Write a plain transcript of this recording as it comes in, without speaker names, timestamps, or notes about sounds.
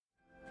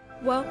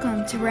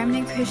Welcome to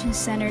Remnant Christian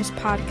Center's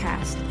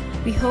podcast.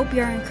 We hope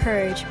you're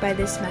encouraged by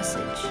this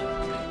message.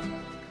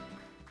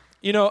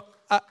 You know,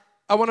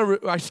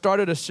 I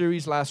started a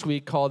series last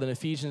week called An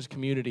Ephesians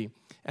Community.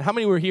 And how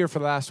many were here for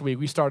last week?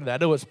 We started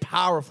that. It was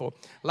powerful.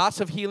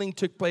 Lots of healing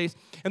took place.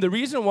 And the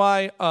reason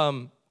why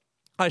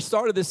I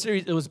started this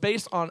series, it was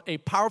based on a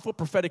powerful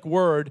prophetic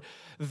word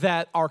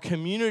that our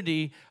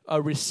community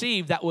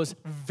received that was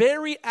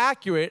very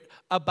accurate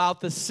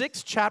about the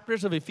 6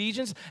 chapters of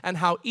Ephesians and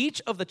how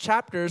each of the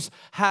chapters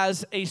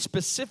has a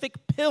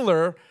specific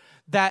pillar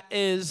that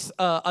is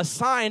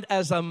assigned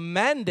as a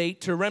mandate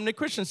to Remnant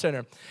Christian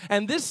Center.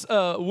 And this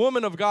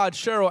woman of God,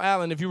 Cheryl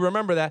Allen, if you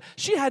remember that,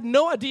 she had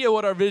no idea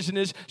what our vision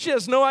is. She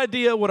has no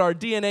idea what our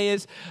DNA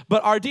is.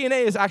 But our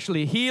DNA is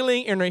actually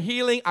healing, inner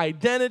healing,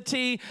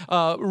 identity,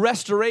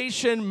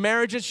 restoration,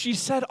 marriages. She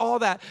said all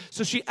that.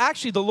 So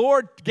the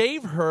Lord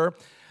gave her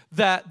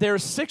that there are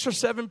 6 or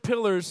 7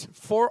 pillars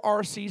for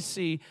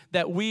RCC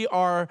that we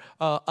are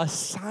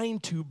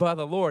assigned to by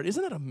the Lord.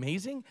 Isn't it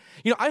amazing?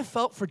 You know, I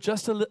felt for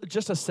just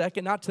a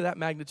second, not to that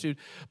magnitude,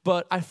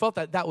 but I felt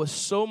that was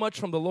so much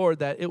from the Lord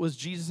that it was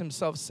Jesus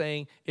himself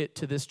saying it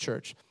to this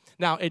church.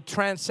 Now, it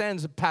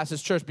transcends past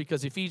this church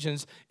because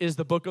Ephesians is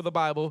the book of the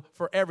Bible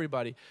for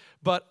everybody.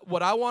 But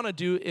what I want to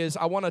do is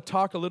I want to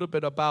talk a little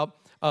bit about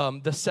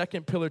the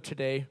second pillar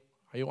today.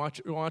 I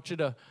want you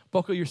to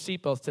buckle your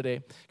seatbelts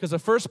today. Because the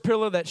first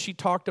pillar that she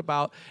talked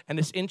about, and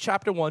it's in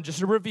chapter 1,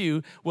 just a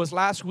review, was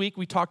last week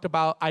we talked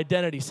about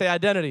identity. Say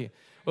identity.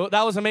 Well,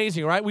 that was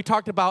amazing, right? We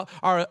talked about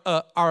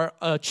our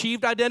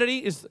achieved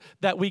identity is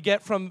that we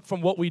get from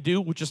what we do,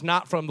 which is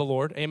not from the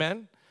Lord.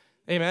 Amen?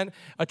 Amen.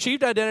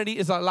 Achieved identity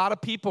is a lot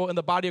of people in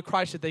the body of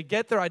Christ that they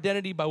get their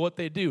identity by what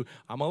they do.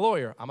 I'm a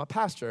lawyer. I'm a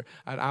pastor.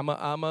 And I'm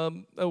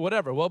a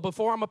whatever. Well,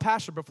 before I'm a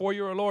pastor, before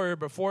you're a lawyer,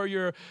 before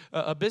you're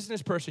a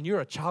business person,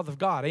 you're a child of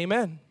God.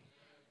 Amen.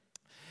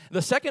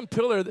 The second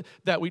pillar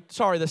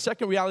the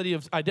second reality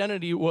of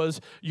identity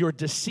was your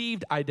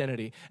deceived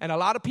identity. And a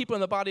lot of people in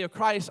the body of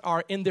Christ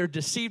are in their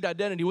deceived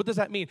identity. What does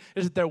that mean?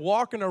 Is that they're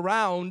walking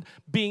around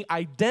being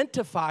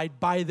identified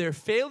by their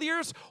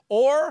failures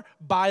or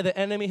by the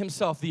enemy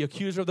himself, the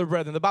accuser of the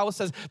brethren. The Bible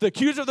says the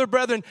accuser of the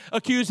brethren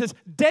accuses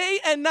day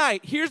and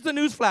night. Here's the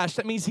news flash.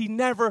 That means he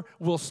never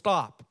will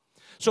stop.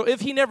 So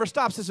if he never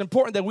stops, it's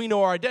important that we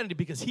know our identity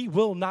because he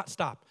will not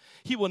stop.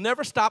 He will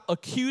never stop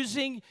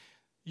accusing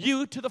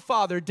you to the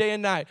Father day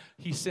and night.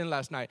 He sinned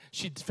last night.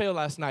 She failed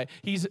last night.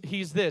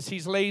 He's this.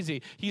 He's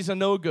lazy. He's a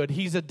no good.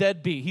 He's a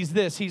deadbeat. He's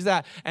this. He's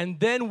that. And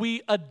then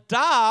we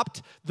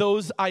adopt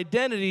those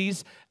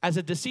identities as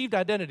a deceived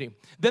identity.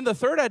 Then the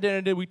third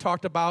identity we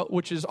talked about,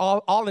 which is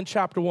all in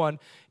chapter 1,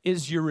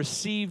 is your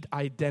received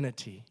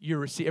identity.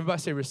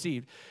 Everybody say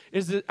received.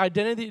 Is the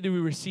identity that we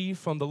receive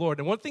from the Lord.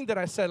 And one thing that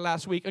I said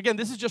last week, again,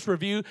 this is just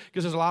review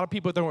because there's a lot of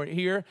people that weren't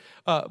here,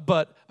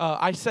 but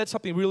I said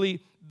something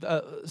really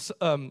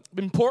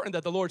important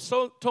that the Lord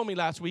told me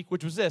last week,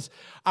 which was this: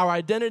 our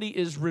identity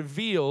is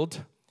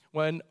revealed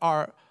when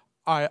our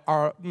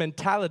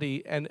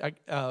mentality and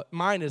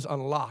mind is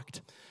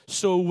unlocked.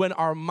 So when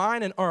our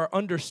mind and our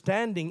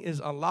understanding is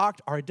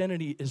unlocked, our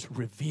identity is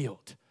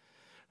revealed.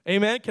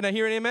 Amen? Can I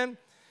hear an amen?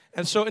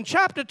 And so in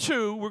chapter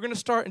 2, we're going to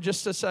start in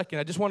just a second.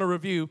 I just want to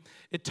review.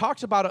 It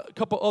talks about a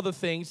couple other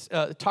things.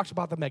 It talks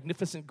about the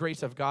magnificent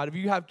grace of God. If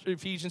you have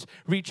Ephesians,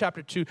 read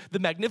chapter 2. The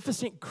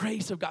magnificent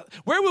grace of God.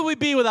 Where would we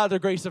be without the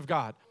grace of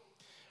God?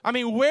 I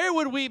mean, where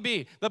would we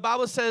be? The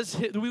Bible says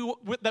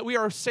that we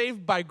are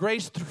saved by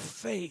grace through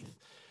faith.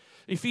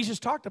 Ephesians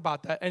talked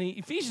about that. And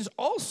Ephesians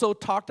also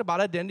talked about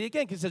identity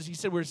again. Because he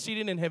said we're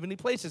seated in heavenly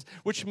places,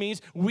 which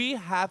means we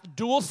have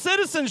dual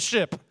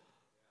citizenship.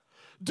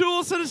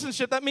 Dual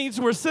citizenship, that means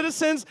we're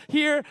citizens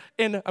here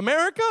in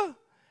America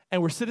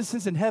and we're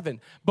citizens in heaven.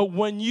 But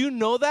when you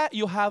know that,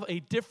 you'll have a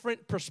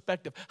different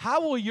perspective.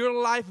 How will your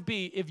life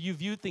be if you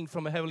view things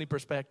from a heavenly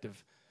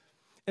perspective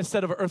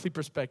instead of an earthly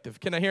perspective?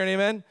 Can I hear an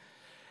amen?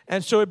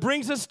 And so it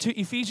brings us to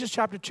Ephesians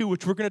chapter 2,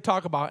 which we're going to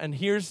talk about. And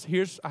here's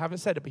I haven't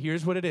said it, but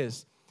here's what it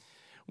is.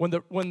 When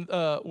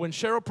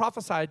Cheryl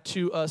prophesied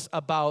to us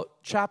about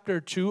chapter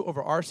 2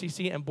 over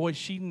RCC, and boy,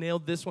 she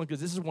nailed this one because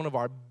this is one of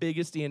our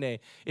biggest DNA.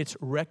 It's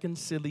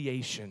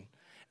reconciliation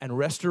and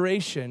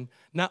restoration,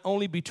 not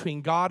only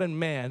between God and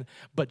man,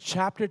 but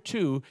chapter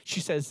 2,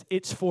 she says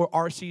it's for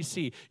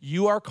RCC.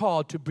 You are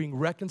called to bring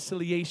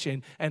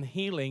reconciliation and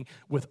healing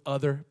with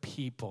other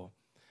people.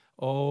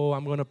 Oh,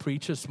 I'm going to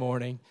preach this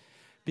morning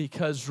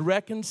because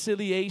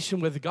reconciliation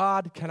with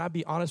God, can I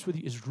be honest with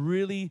you, is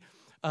really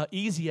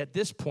easy at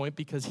this point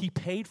because he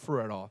paid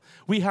for it all.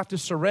 We have to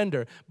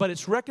surrender. But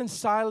it's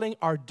reconciling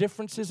our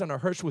differences and our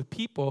hurts with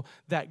people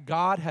that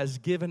God has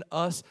given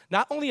us.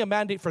 Not only a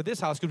mandate for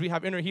this house, because we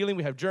have inner healing,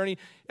 we have journey,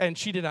 and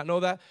she did not know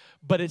that,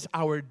 but it's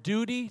our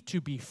duty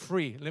to be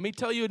free. Let me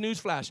tell you a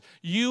news flash.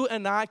 You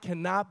and I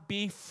cannot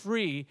be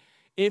free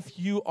if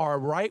you are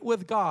right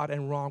with God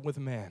and wrong with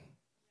man.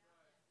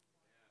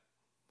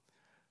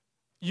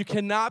 You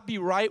cannot be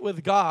right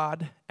with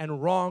God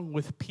and wrong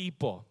with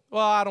people.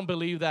 Well, I don't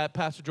believe that,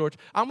 Pastor George.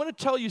 I'm going to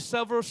tell you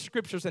several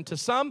scriptures, and to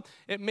some,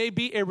 it may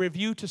be a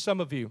review to some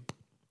of you.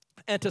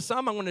 And to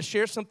some, I'm going to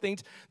share some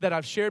things that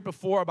I've shared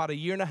before about a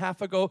year and a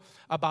half ago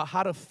about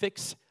how to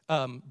fix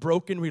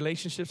broken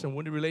relationships and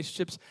wounded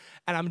relationships.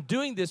 And I'm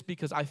doing this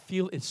because I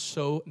feel it's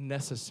so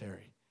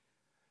necessary.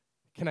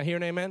 Can I hear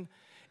an amen?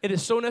 It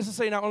is so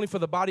necessary not only for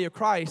the body of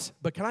Christ,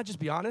 but can I just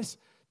be honest?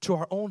 To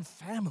our own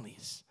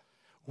families.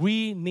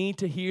 We need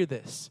to hear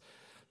this.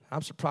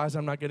 I'm surprised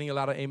I'm not getting a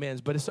lot of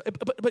amens,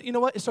 but you know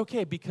what? It's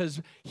okay,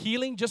 because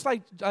healing, just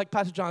like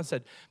Pastor John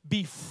said,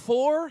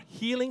 before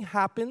healing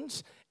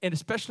happens, and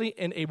especially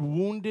in a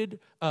wounded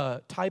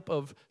type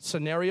of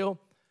scenario,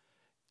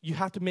 you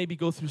have to maybe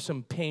go through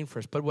some pain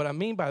first. But what I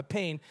mean by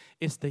pain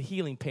is the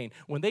healing pain.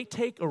 When they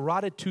take a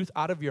rotted tooth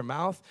out of your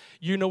mouth,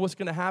 you know what's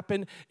going to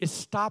happen? It's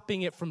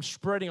stopping it from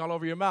spreading all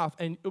over your mouth.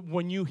 And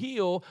when you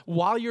heal,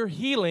 while you're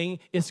healing,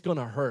 it's going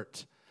to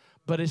hurt.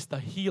 But it's the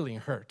healing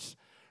hurts,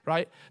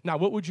 right? Now,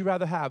 what would you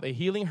rather have? A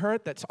healing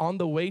hurt that's on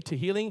the way to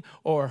healing,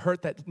 or a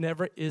hurt that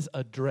never is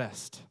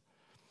addressed?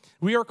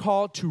 We are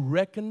called to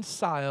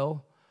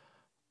reconcile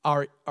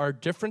our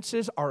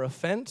differences, our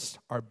offense,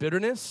 our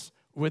bitterness,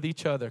 with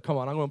each other. Come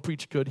on, I'm going to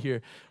preach good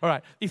here. All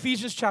right,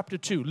 Ephesians chapter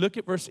 2, look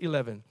at verse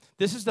 11.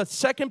 This is the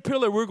second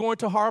pillar we're going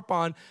to harp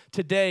on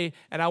today,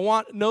 and I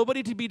want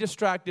nobody to be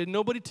distracted,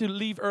 nobody to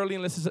leave early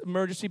unless it's an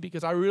emergency,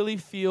 because I really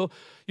feel,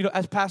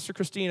 as Pastor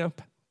Christina,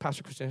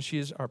 she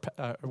is our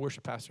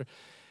worship pastor,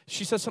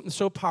 she said something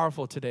so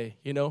powerful today,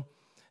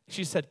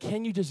 She said,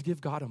 can you just give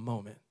God a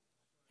moment?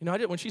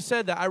 When she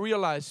said that, I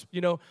realized,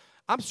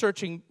 I'm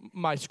searching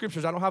my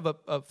scriptures. I don't have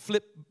a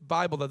flip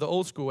Bible the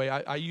old school way.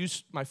 I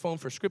use my phone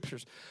for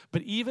scriptures.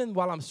 But even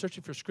while I'm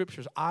searching for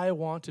scriptures, I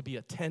want to be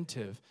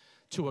attentive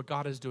to what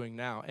God is doing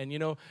now. And,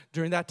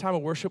 during that time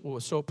of worship, it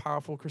was so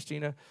powerful,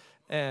 Christina.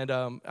 And,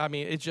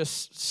 it's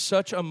just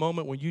such a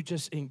moment when you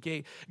just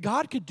engage.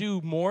 God could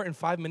do more in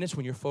 5 minutes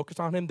when you're focused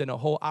on Him than a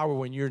whole hour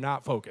when you're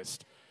not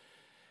focused.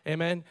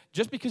 Amen?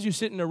 Just because you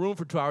sit in a room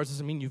for 2 hours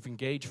doesn't mean you've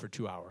engaged for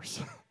 2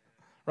 hours.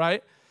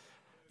 Right?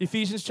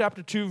 Ephesians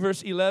chapter 2,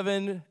 verse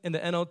 11 in the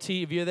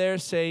NLT. If you're there,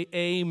 say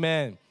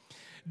amen.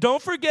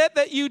 Don't forget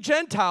that you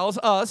Gentiles,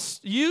 us,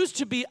 used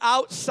to be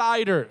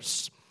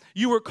outsiders.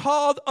 You were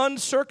called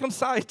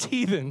uncircumcised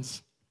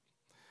heathens,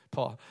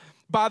 Paul,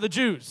 by the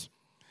Jews,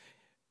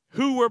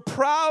 who were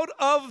proud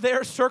of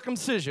their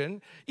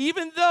circumcision,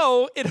 even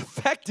though it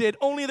affected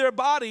only their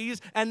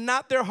bodies and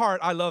not their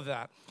heart. I love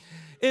that.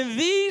 In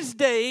these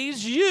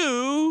days,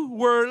 you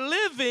were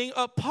living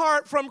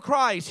apart from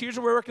Christ. Here's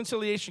where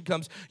reconciliation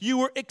comes. You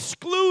were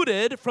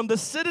excluded from the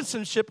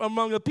citizenship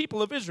among the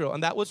people of Israel.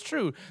 And that was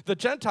true. The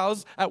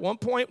Gentiles at one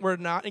point were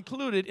not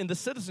included in the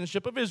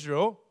citizenship of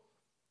Israel.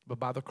 But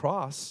by the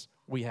cross,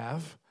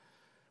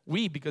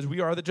 because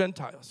we are the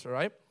Gentiles, all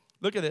right?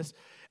 Look at this.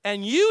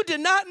 And you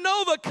did not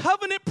know the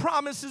covenant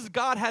promises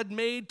God had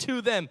made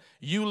to them.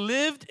 You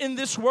lived in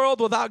this world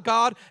without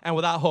God and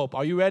without hope.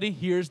 Are you ready?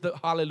 Here's the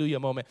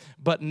hallelujah moment.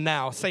 But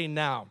now, say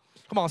now.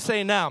 Come on,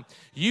 say now.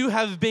 You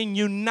have been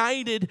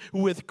united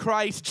with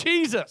Christ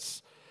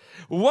Jesus.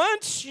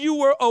 Once you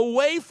were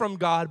away from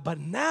God, but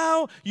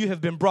now you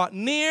have been brought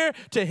near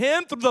to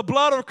Him through the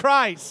blood of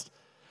Christ.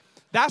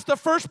 That's the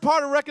first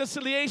part of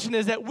reconciliation,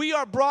 is that we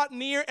are brought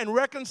near and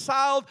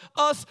reconciled,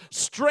 us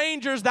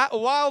strangers, that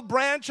wild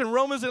branch in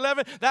Romans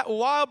 11, that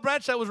wild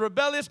branch that was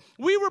rebellious.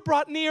 We were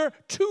brought near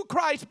to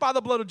Christ by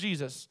the blood of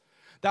Jesus.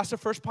 That's the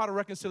first part of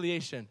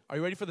reconciliation. Are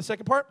you ready for the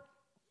second part?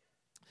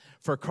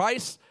 For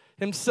Christ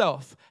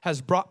Himself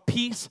has brought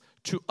peace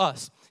to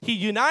us. He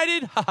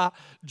united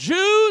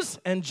Jews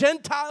and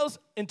Gentiles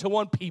into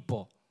one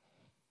people.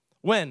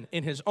 When,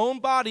 in His own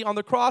body on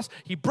the cross,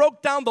 He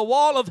broke down the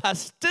wall of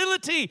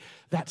hostility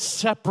that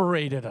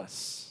separated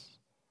us.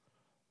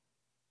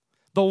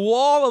 The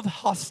wall of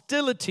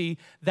hostility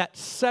that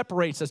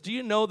separates us. Do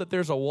you know that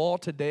there's a wall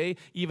today,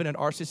 even at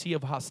RCC,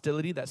 of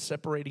hostility that's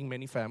separating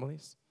many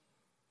families?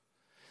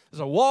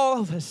 There's a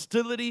wall of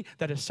hostility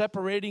that is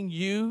separating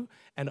you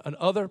and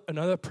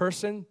another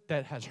person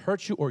that has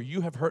hurt you, or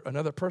you have hurt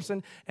another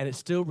person, and it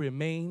still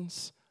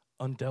remains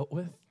undealt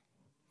with.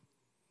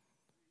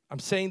 I'm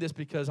saying this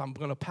because I'm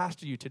going to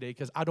pastor you today,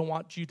 because I don't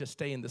want you to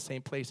stay in the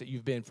same place that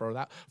you've been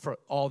for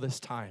all this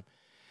time.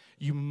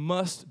 You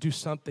must do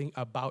something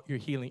about your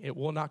healing. It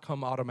will not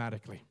come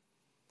automatically.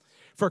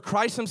 For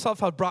Christ Himself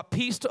has brought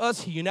peace to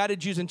us. He united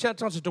Jews and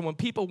Gentiles into one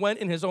people. When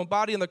in His own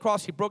body on the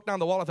cross, He broke down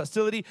the wall of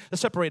hostility that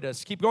separated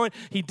us. Keep going.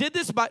 He did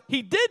this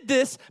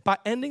by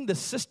ending the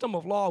system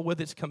of law with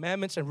its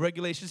commandments and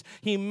regulations.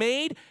 He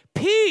made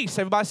peace.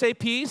 Everybody say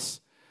peace.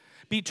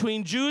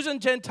 Between Jews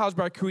and Gentiles,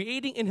 by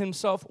creating in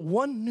Himself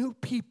one new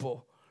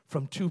people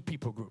from two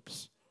people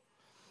groups.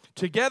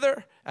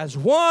 Together as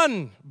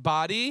one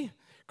body,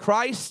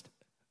 Christ,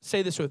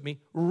 say this with me,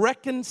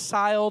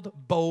 reconciled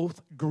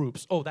both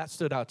groups. Oh, that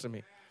stood out to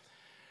me.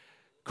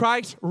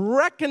 Christ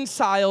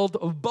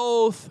reconciled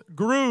both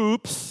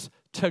groups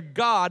to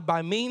God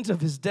by means of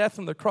His death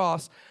on the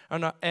cross,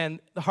 and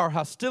our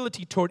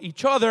hostility toward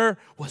each other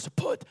was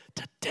put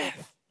to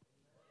death.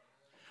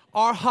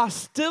 Our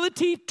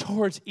hostility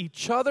towards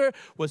each other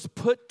was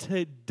put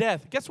to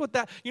death. Guess what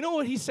you know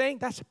what He's saying?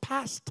 That's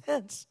past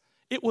tense.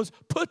 It was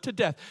put to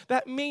death.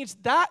 That means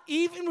that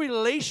even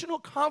relational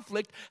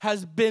conflict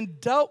has been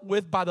dealt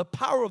with by the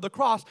power of the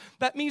cross.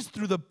 That means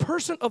through the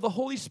person of the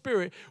Holy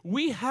Spirit,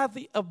 we have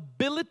the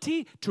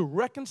ability to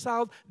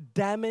reconcile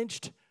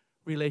damaged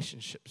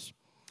relationships.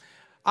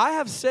 I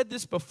have said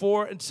this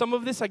before, and some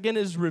of this, again,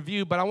 is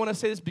review, but I want to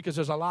say this because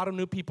there's a lot of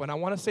new people, and I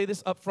want to say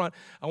this up front.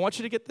 I want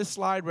you to get this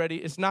slide ready.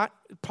 It's not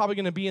probably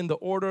going to be in the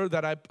order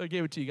that I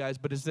gave it to you guys,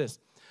 but it's this.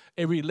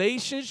 A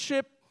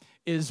relationship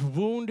is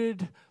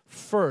wounded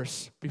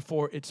first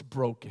before it's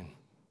broken.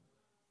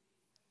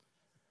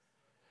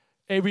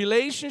 A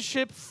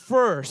relationship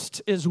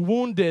first is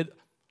wounded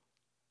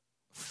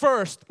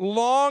first,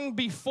 long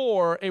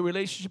before a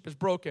relationship is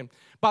broken.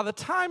 By the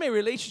time a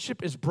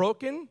relationship is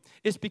broken,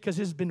 it's because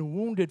it's been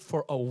wounded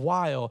for a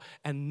while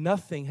and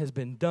nothing has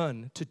been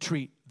done to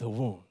treat the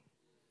wound.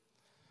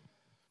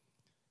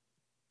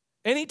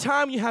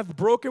 Anytime you have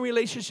broken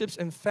relationships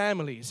in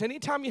families,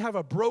 anytime you have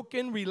a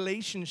broken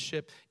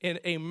relationship in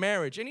a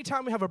marriage,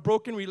 anytime you have a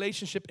broken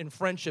relationship in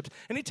friendships,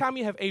 anytime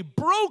you have a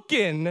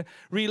broken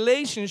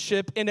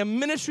relationship in a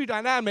ministry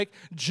dynamic,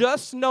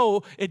 just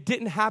know it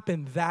didn't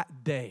happen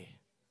that day.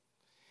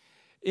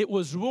 It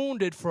was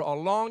wounded for a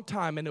long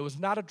time, and it was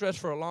not addressed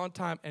for a long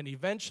time, and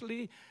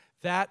eventually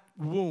that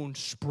wound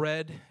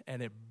spread,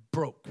 and it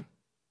broke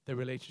the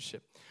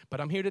relationship. But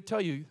I'm here to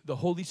tell you, the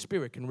Holy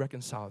Spirit can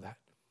reconcile that.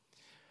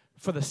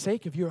 For the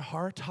sake of your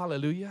heart,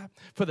 hallelujah,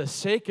 for the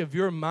sake of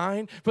your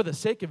mind, for the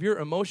sake of your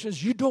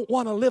emotions, you don't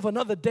want to live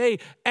another day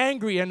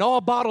angry and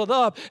all bottled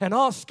up and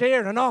all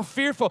scared and all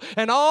fearful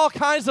and all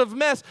kinds of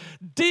mess.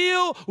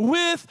 Deal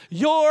with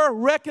your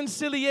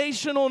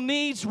reconciliational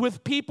needs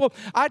with people.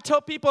 I tell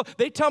people,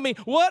 they tell me,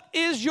 what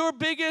is your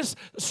biggest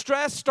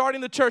stress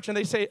starting the church? And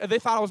they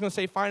thought I was going to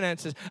say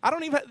finances.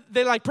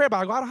 They like pray about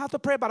it. I go, I don't have to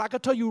pray about it. I can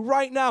tell you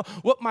right now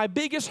what my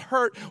biggest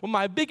hurt, what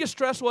my biggest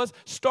stress was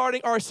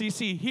starting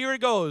RCC. Here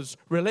it goes.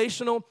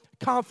 Relational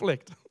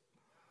conflict.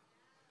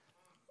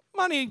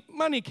 Money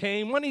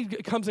came. Money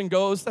comes and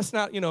goes. That's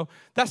not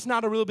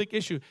a real big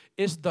issue.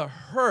 It's the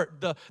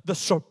hurt, the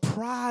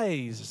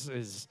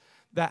surprises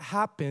that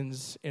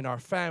happens in our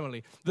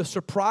family, the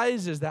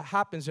surprises that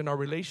happens in our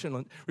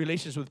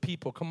relations with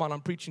people. Come on,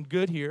 I'm preaching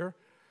good here.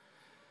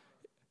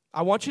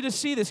 I want you to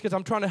see this because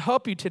I'm trying to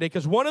help you today,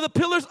 because one of the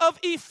pillars of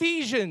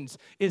Ephesians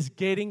is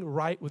getting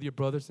right with your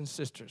brothers and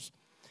sisters.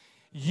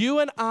 You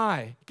and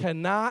I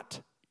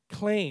cannot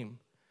claim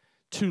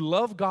to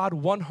love God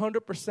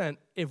 100%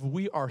 if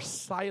we are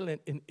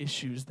silent in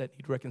issues that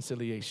need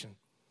reconciliation.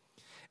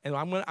 And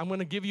I'm going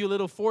to give you a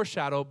little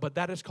foreshadow, but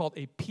that is called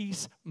a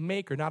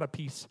peacemaker, a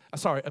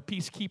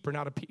peacekeeper,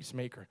 not a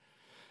peacemaker.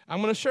 I'm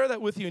going to share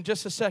that with you in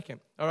just a second,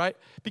 all right?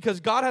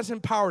 Because God has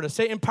empowered us.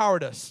 Say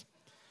empowered us.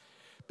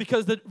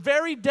 Because the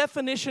very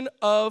definition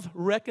of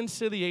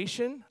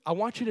reconciliation, I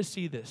want you to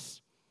see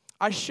this.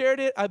 I shared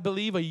it, I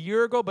believe, a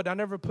year ago, but I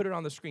never put it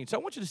on the screen. So I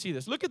want you to see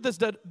this. Look at this,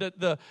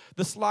 the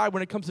slide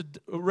when it comes to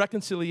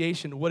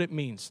reconciliation, what it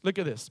means. Look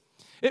at this.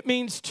 It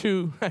means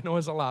to, I know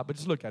it's a lot, but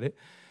just look at it.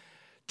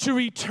 To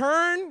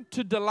return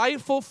to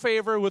delightful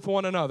favor with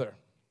one another.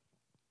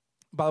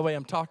 By the way,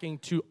 I'm talking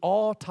to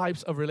all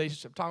types of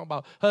relationships. I'm talking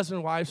about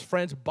husband, wives,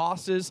 friends,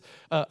 bosses.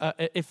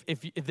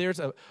 If there's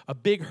a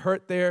big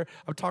hurt there,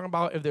 I'm talking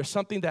about if there's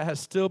something that has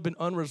still been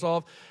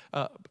unresolved.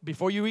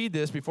 Before you read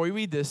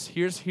this,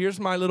 here's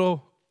my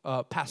little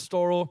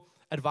pastoral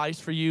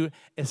advice for you.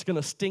 It's going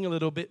to sting a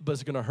little bit, but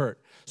it's going to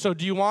hurt. So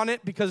do you want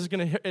it? Because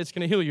it's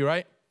going to heal you,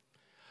 right?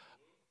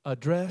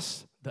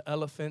 Address the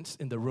elephants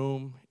in the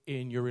room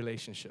in your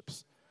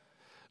relationships.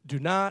 Do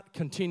not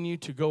continue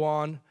to go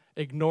on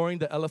ignoring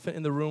the elephant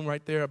in the room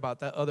right there about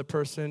that other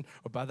person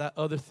or about that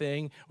other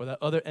thing or that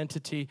other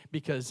entity,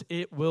 because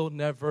it will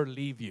never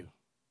leave you.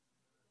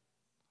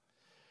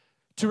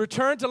 To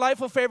return to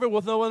delightful favor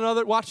with no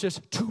another, watch this,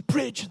 to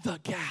bridge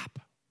the gap.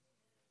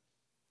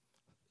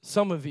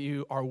 Some of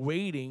you are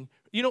waiting.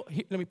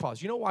 Let me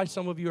pause. You know why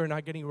some of you are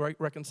not getting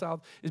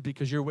reconciled? Is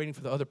because you're waiting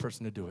for the other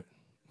person to do it.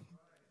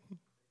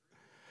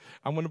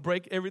 I'm going to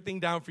break everything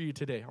down for you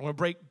today. I'm going to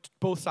break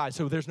both sides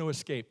so there's no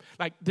escape.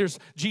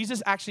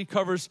 Jesus actually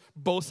covers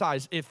both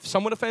sides. If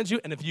someone offends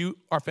you and if you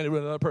are offended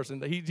with another person,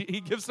 he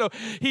gives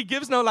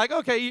no like,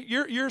 okay,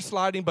 you're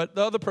sliding, but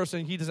the other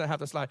person, he doesn't have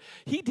to slide.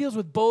 He deals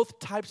with both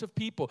types of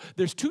people.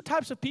 There's two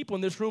types of people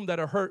in this room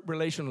that are hurt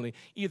relationally.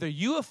 Either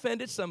you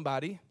offended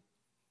somebody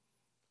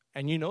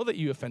and you know that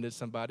you offended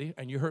somebody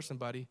and you hurt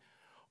somebody,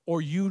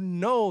 or you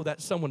know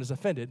that someone is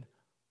offended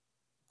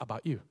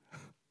about you.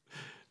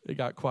 It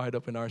got quiet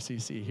up in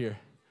RCC here.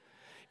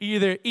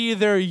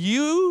 Either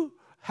you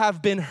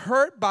have been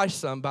hurt by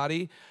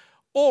somebody,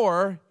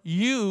 or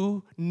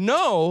you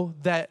know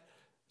that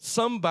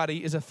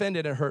somebody is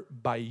offended and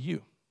hurt by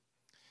you.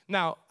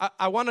 Now,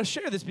 I want to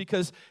share this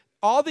because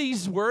all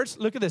these words,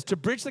 look at this, to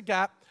bridge the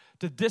gap,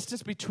 the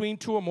distance between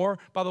two or more.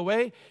 By the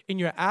way, in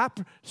your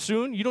app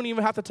soon, you don't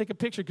even have to take a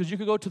picture because you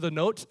could go to the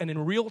notes, and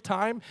in real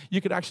time,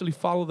 you could actually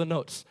follow the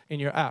notes in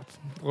your app.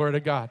 Glory to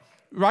God.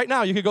 Right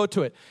now, you could go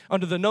to it.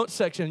 Under the notes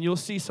section, you'll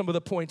see some of the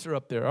points are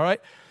up there, all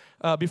right?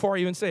 before I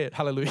even say it.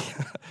 Hallelujah.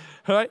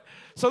 All right?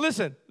 So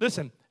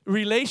listen.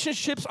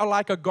 Relationships are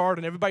like a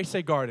garden. Everybody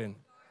say garden.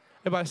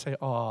 Everybody say,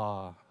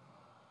 aw.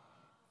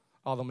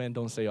 All the men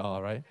don't say aw,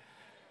 right?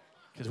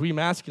 Because we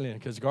masculine,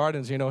 because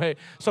gardens, hey.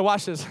 So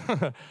watch this.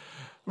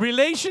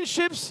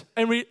 Relationships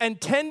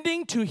and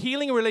tending to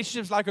healing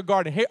relationships like a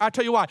garden. Here, I'll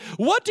tell you why.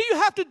 What do you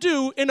have to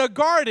do in a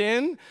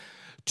garden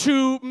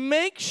to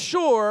make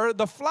sure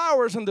the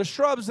flowers and the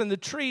shrubs and the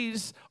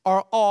trees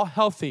are all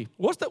healthy?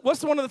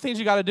 What's one of the things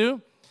you got to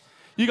do?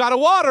 You got to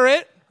water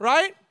it,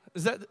 right?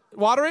 Is that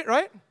water it,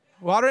 right?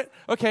 Water it.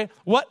 Okay.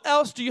 What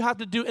else do you have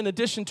to do in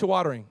addition to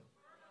watering?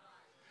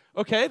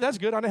 Okay, that's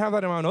good. I didn't have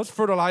that in my notes.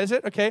 Fertilize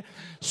it. Okay.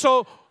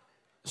 So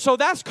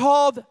that's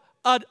called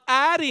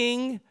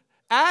adding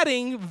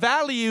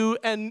value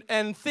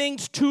and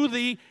things to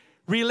the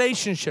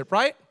relationship,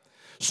 right?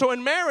 So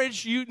in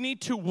marriage, you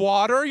need to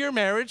water your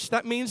marriage.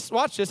 That means,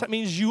 watch this, that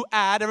means you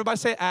add. Everybody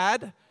say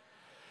add.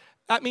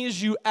 That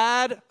means you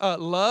add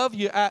love,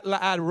 you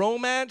add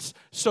romance.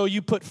 So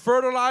you put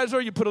fertilizer,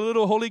 you put a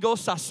little Holy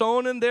Ghost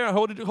sazon in there,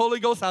 Holy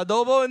Ghost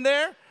adobo in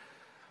there.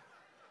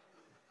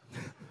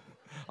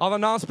 All the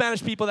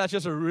non-Spanish people, that's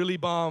just a really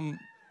bomb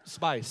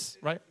spice,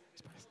 right?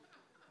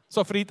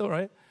 Sofrito,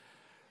 right?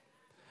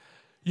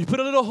 You put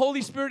a little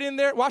Holy Spirit in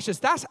there. Watch this.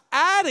 That's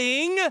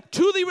adding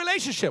to the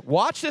relationship.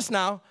 Watch this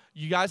now.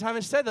 You guys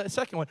haven't said the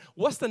second one.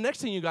 What's the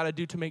next thing you got to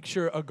do to make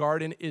sure a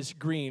garden is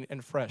green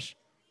and fresh?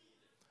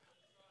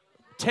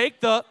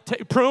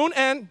 Prune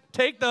and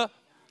take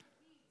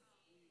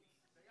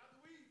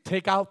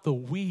out the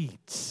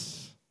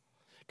weeds.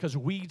 Because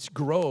weeds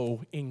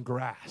grow in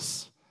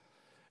grass.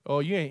 Oh,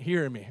 you ain't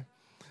hearing me.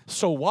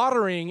 So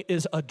watering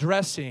is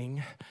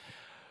addressing.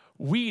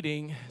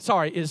 Weeding,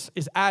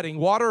 is adding.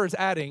 Water is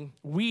adding.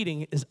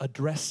 Weeding is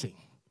addressing.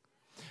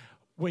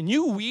 When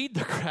you weed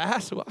the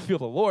grass, I feel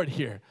the Lord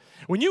here.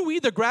 When you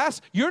weed the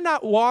grass, you're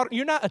not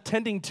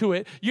attending to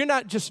it. You're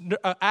not just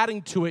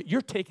adding to it.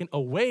 You're taking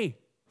away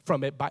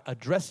from it by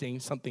addressing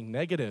something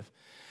negative.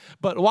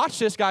 But watch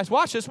this, guys.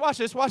 Watch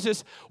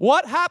this.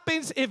 What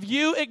happens if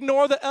you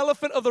ignore the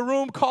elephant of the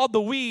room called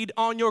the weed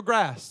on your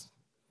grass?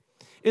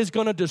 It's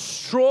going to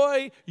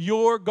destroy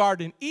your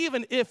garden,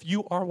 even if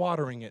you are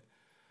watering it.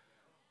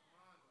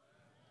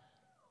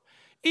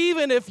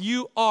 Even if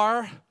you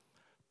are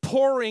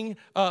pouring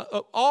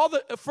all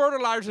the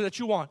fertilizer that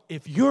you want,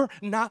 if you're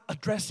not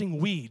addressing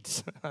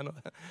weeds, I know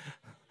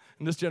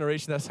in this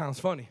generation that sounds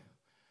funny.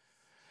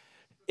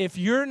 If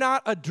you're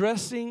not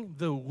addressing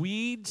the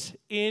weeds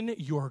in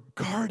your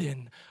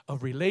garden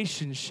of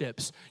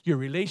relationships, your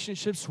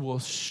relationships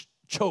will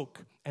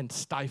choke and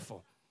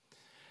stifle.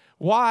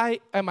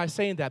 Why am I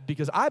saying that?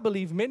 Because I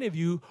believe many of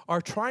you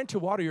are trying to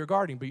water your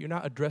garden, but you're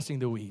not addressing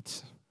the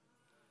weeds.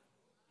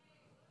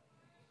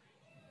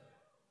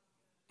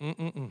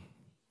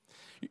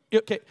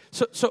 Okay,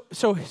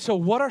 so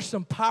what are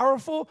some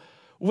powerful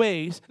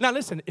ways? Now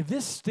listen, if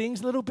this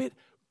stings a little bit,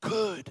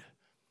 good.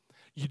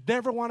 You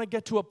never want to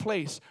get to a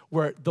place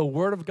where the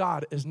Word of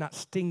God is not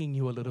stinging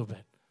you a little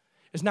bit.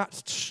 It's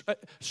not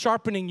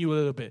sharpening you a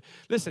little bit.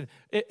 Listen,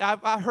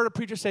 I've heard a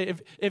preacher say,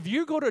 if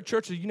you go to a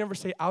church that you never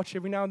say ouch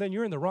every now and then,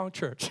 you're in the wrong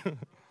church.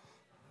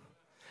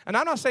 And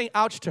I'm not saying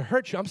ouch to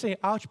hurt you. I'm saying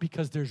ouch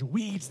because there's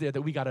weeds there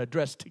that we got to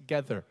address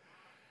together.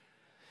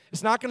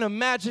 It's not going to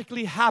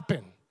magically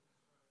happen.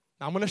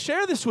 Now, I'm going to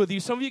share this with you.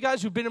 Some of you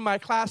guys who've been in my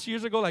class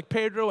years ago, like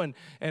Pedro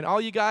and all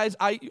you guys,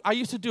 I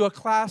used to do a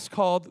class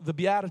called The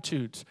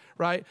Beatitudes,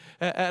 right,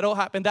 at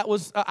OHAP. And that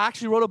was, I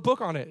actually wrote a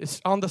book on it.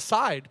 It's on the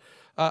side.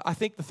 I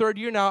think the third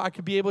year now I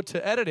could be able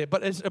to edit it.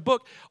 But it's a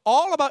book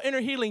all about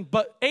inner healing.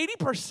 But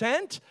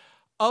 80%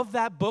 of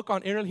that book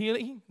on inner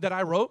healing that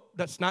I wrote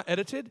that's not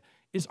edited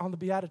is on the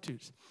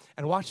Beatitudes.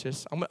 And watch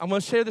this. I'm going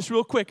to share this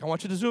real quick. I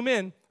want you to zoom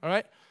in, all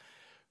right?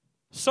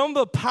 Some of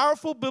the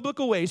powerful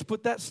biblical ways,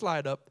 put that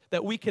slide up,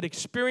 that we could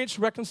experience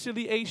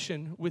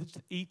reconciliation with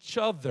each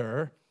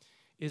other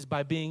is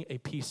by being a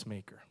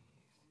peacemaker.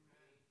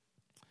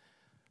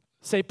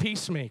 Say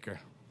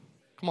peacemaker.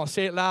 Come on,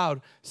 say it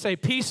loud. Say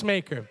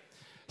peacemaker.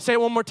 Say it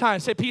one more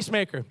time. Say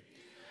peacemaker.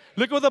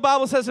 Look at what the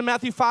Bible says in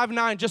Matthew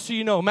 5:9, just so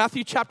you know.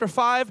 Matthew chapter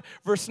 5,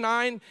 verse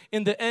 9,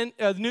 in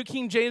the New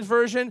King James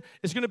Version,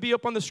 is going to be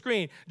up on the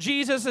screen.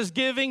 Jesus is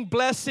giving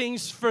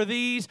blessings for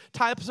these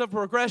types of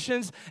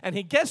progressions, and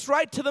he gets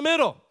right to the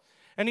middle.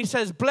 And he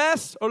says,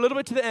 blessed, or a little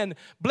bit to the end,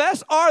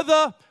 blessed are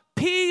the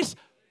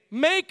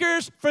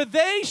peacemakers, for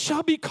they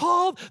shall be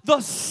called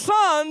the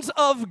sons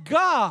of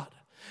God.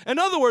 In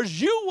other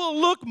words, you will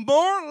look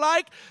more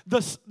like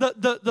the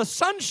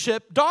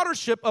sonship,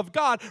 daughtership of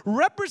God,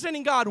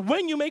 representing God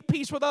when you make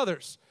peace with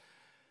others.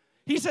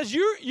 He says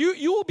you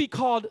will be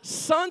called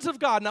sons of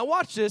God. Now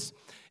watch this.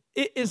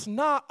 It is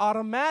not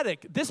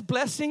automatic. This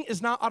blessing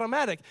is not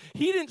automatic.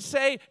 He didn't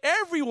say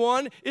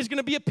everyone is going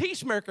to be a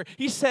peacemaker.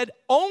 He said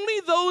only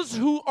those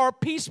who are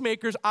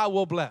peacemakers I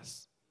will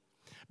bless.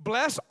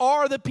 Blessed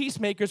are the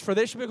peacemakers, for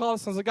they shall be called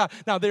sons of God.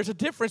 Now, there's a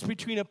difference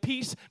between a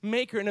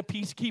peacemaker and a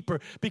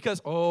peacekeeper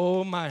because,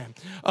 oh man,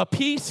 a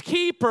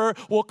peacekeeper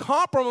will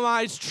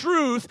compromise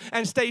truth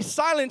and stay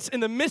silent in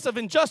the midst of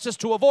injustice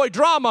to avoid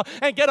drama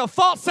and get a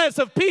false sense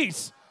of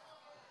peace.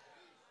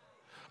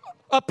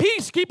 A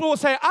peacekeeper will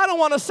say, I don't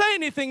want to say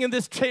anything in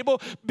this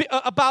table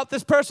about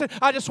this person.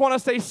 I just want to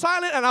stay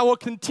silent, and I will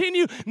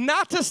continue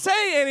not to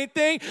say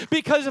anything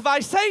because if I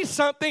say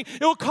something,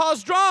 it will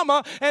cause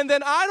drama, and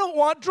then I don't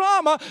want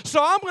drama,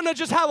 so I'm going to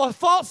just have a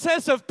false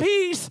sense of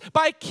peace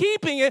by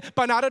keeping it,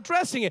 by not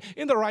addressing it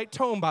in the right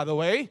tone, by the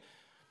way.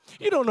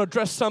 You don't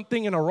address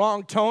something in a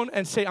wrong tone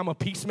and say, I'm a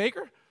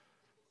peacemaker.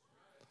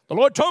 The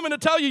Lord told me to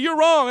tell you you're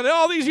wrong, and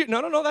all these years.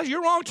 No, that's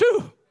you're wrong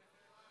too.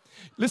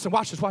 Listen,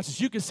 watch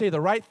this. You can say the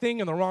right thing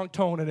in the wrong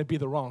tone and it'd be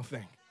the wrong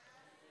thing.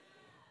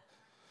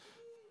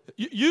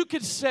 You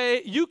could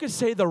say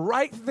the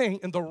right thing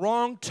in the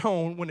wrong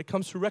tone when it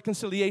comes to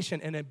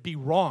reconciliation and it'd be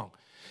wrong.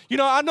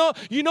 I know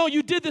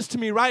you did this to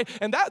me, right?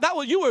 And that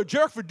was, you were a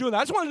jerk for doing that.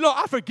 I just want to know,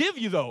 I forgive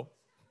you though.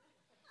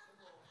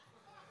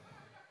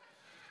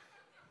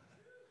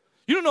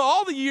 You don't know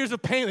all the years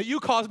of pain that you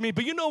caused me,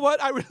 but you know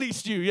what? I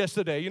released you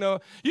yesterday.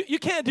 You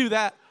can't do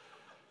that.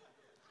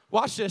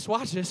 Watch this.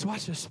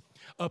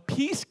 A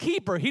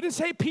peacekeeper, he didn't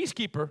say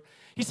peacekeeper,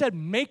 he said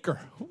maker.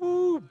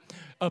 Ooh.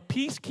 A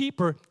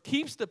peacekeeper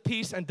keeps the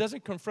peace and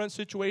doesn't confront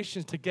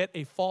situations to get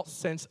a false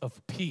sense of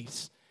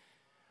peace.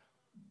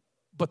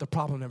 But the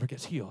problem never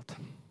gets healed.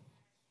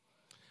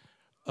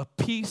 A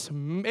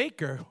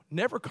peacemaker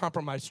never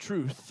compromises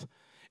truth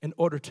in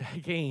order to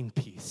gain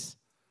peace.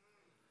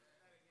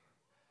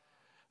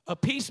 A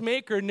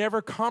peacemaker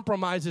never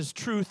compromises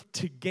truth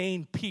to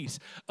gain peace.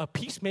 A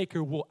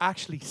peacemaker will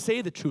actually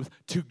say the truth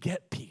to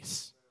get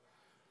peace.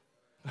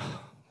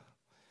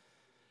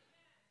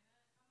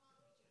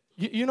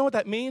 You know what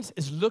that means?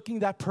 Is looking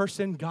that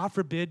person, God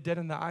forbid, dead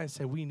in the eye and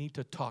say, we need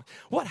to talk.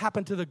 What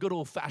happened to the good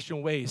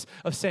old-fashioned ways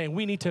of saying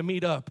we need to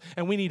meet up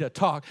and we need to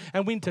talk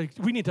and we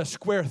need to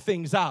square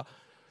things out?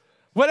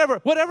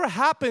 Whatever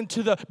happened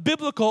to the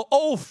biblical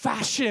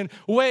old-fashioned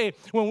way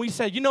when we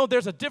said,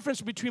 there's a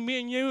difference between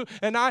me and you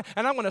and I'm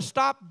going to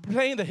stop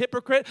playing the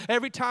hypocrite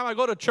every time I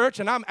go to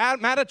church and I'm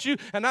mad at you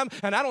and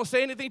I don't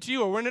say anything to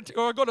you or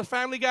I go to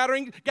family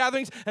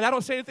gatherings and I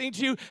don't say anything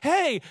to you.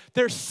 Hey,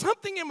 there's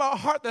something in my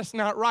heart that's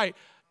not right.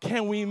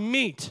 Can we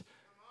meet?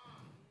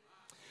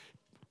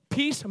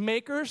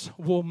 Peacemakers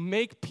will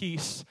make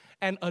peace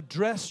and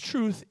address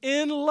truth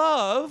in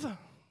love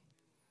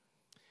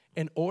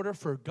in order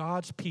for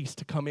God's peace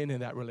to come in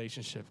that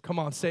relationship. Come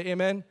on, say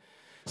amen.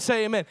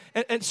 Say amen.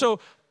 And so,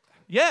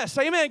 yes,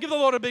 say amen. Give the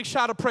Lord a big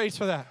shout of praise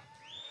for that.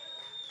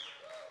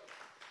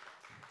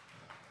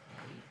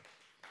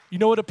 You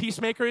know what a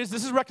peacemaker is?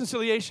 This is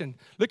reconciliation.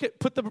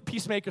 Put the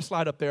peacemaker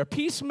slide up there. A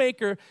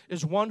peacemaker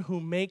is one who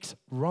makes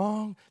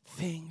wrong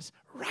things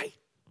right.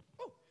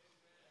 Oh.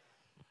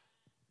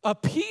 A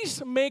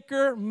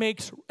peacemaker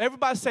makes,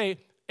 everybody say,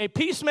 a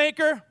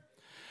peacemaker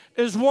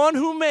is one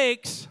who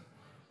makes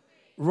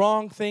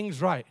wrong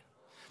things right.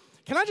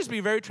 Can I just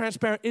be very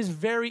transparent? It's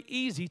very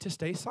easy to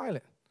stay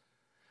silent.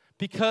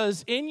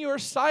 Because in your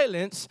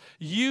silence,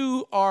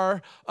 you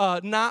are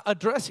not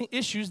addressing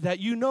issues that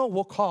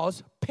will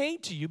cause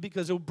pain to you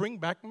because it will bring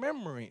back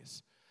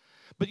memories.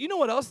 But you know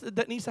what else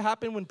that needs to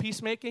happen when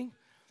peacemaking?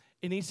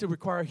 It needs to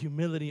require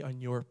humility on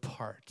your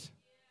part.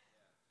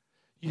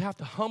 You have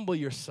to humble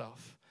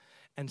yourself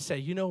and say,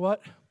 you know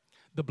what?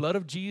 The blood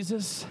of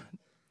Jesus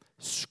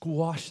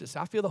squash this.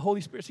 I feel the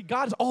Holy Spirit. See,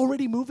 God is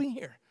already moving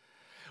here.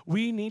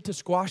 We need to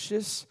squash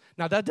this.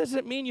 Now, that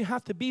doesn't mean you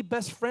have to be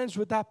best friends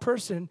with that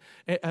person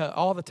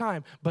all the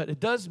time, but it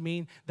does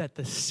mean that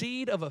the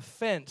seed of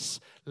offense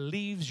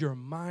leaves your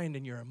mind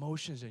and your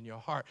emotions and your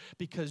heart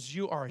because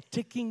you are a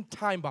ticking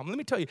time bomb. Let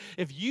me tell you,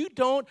 if you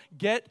don't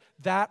get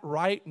that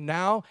right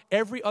now,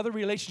 every other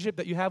relationship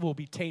that you have will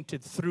be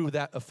tainted through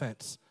that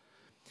offense.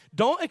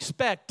 Don't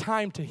expect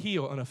time to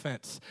heal an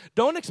offense.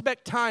 Don't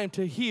expect time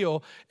to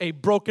heal a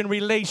broken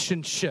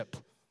relationship.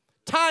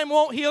 Time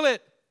won't heal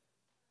it.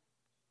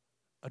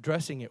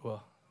 Addressing it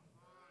will.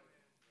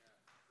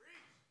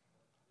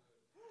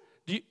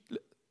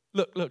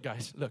 Look,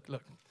 guys,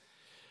 look.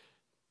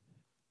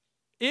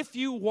 If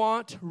you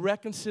want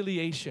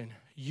reconciliation,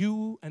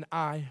 you and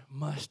I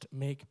must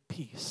make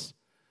peace.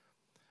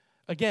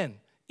 Again,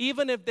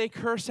 even if they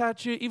curse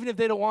at you, even if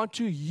they don't want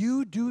to,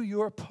 you do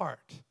your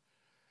part.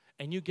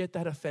 And you get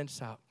that offense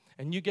out,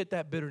 and you get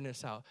that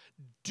bitterness out.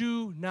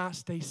 Do not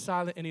stay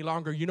silent any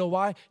longer. You know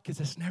why? Because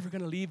it's never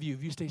going to leave you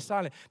if you stay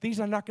silent. Things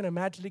are not going to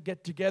magically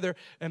get together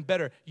and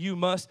better. You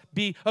must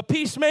be a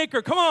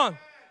peacemaker. Come on.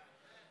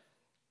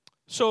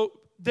 So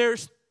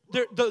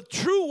the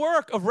true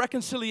work of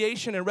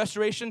reconciliation and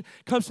restoration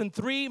comes in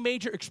three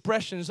major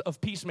expressions of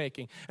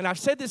peacemaking. And I've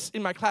said this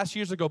in my class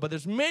years ago, but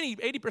there's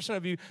 80%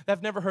 of you that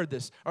have never heard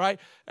this. All right?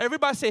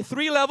 Everybody say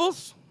 3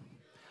 levels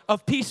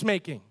of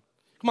peacemaking.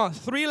 Come on,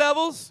 3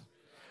 levels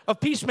of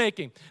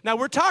peacemaking. Now,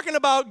 we're talking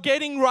about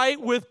getting right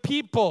with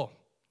people.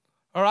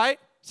 All right?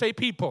 Say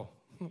people.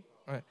 All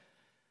right.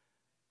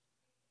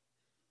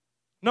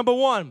 Number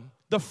one,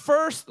 the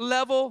first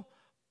level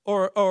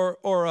or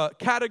a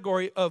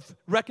category of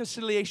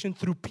reconciliation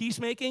through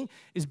peacemaking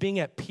is being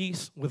at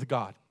peace with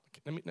God.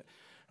 I'm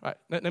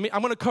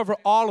going to cover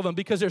all of them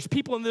because there's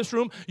people in this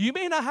room. You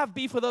may not have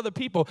beef with other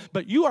people,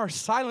 but you are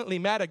silently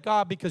mad at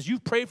God because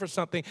you've prayed for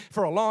something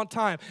for a long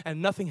time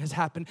and nothing has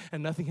happened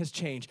and nothing has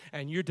changed.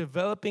 And you're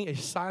developing a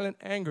silent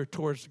anger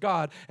towards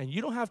God and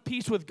you don't have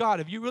peace with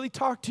God. If you really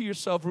talk to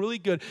yourself really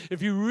good,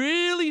 if you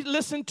really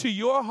listen to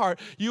your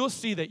heart, you'll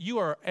see that you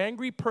are an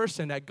angry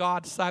person at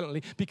God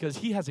silently because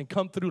he hasn't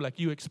come through like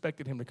you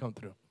expected him to come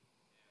through.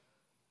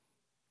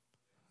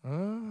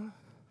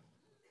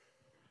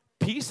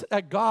 Peace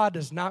at God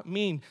does not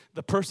mean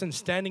the person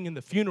standing in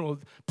the funeral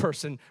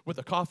person with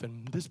a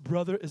coffin. This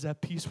brother is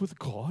at peace with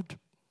God.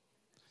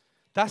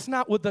 That's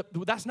not what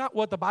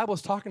the Bible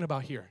is talking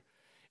about here.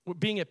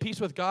 Being at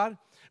peace with God.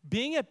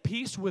 Being at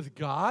peace with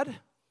God,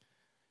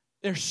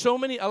 there's so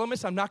many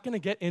elements. I'm not going to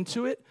get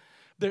into it.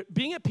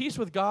 Being at peace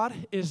with God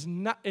is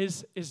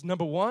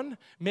number one,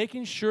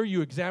 making sure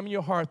you examine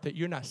your heart that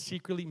you're not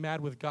secretly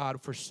mad with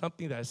God for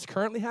something that is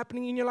currently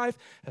happening in your life,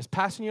 has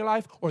passed in your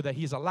life, or that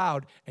he's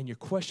allowed, and you're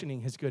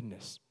questioning his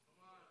goodness.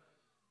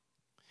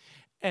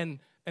 And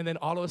then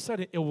all of a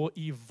sudden, it will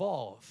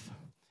evolve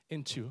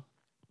into,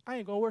 I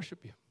ain't going to worship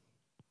you.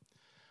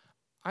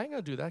 I ain't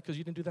going to do that because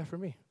you didn't do that for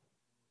me.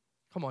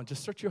 Come on,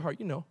 just search your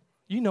heart. You know,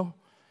 I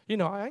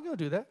ain't going to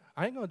do that.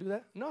 I ain't going to do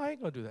that. No, I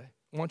ain't going to do that.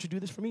 Why don't you do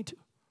this for me too?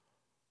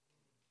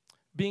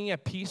 Being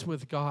at peace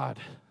with God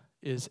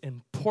is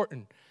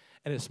important,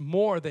 and it's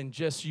more than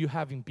just you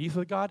having beef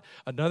with God.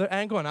 Another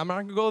angle, and I'm not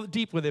going to go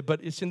deep with it,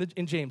 but it's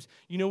in James.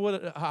 You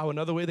know how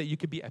another way that you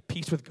could be at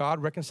peace with God,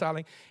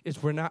 reconciling,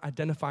 is we're not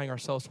identifying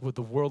ourselves with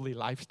the worldly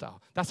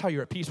lifestyle. That's how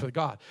you're at peace with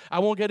God. I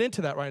won't get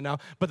into that right now,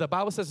 but the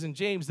Bible says in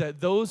James that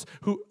those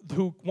who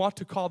want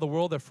to call the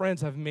world their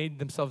friends have made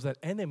themselves an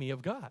enemy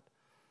of God.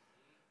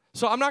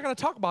 So I'm not going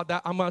to talk about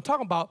that. I'm going to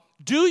talk about,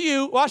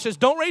 watch this,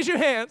 don't raise your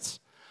hands.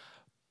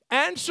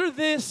 Answer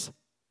this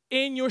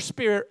in your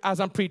spirit as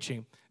I'm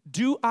preaching.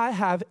 Do I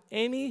have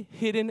any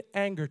hidden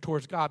anger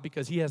towards God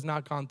because he has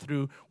not gone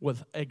through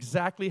with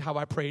exactly how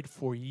I prayed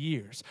for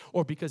years,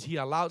 or because he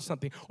allowed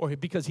something, or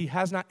because he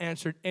has not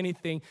answered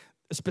anything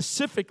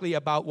specifically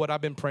about what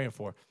I've been praying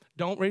for?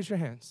 Don't raise your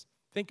hands.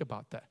 Think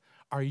about that.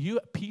 Are you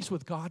at peace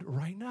with God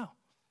right now?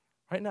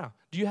 Right now.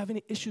 Do you have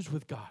any issues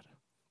with God?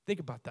 Think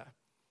about that.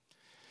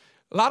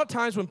 A lot of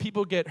times when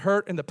people get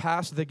hurt in the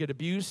past, they get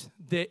abused,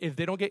 if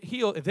they don't get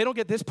healed, if they don't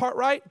get this part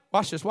right,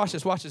 watch this.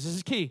 This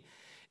is key.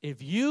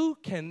 If you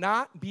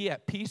cannot be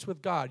at peace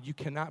with God, you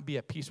cannot be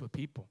at peace with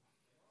people.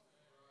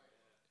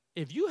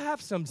 If you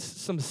have some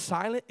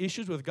silent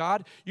issues with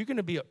God, you're going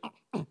to be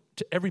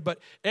to everybody.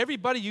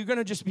 Everybody, you're going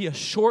to just be a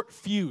short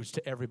fuse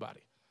to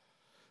everybody.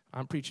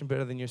 I'm preaching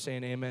better than you're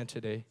saying amen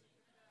today.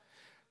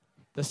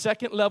 The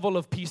second level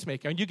of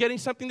peacemaking. Are you getting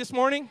something this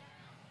morning?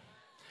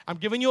 I'm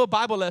giving you a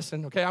Bible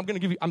lesson, okay? I'm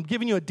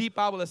giving you a deep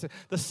Bible lesson.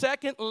 The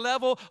second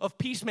level of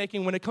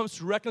peacemaking when it comes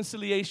to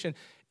reconciliation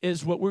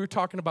is what we're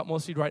talking about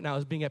mostly right now,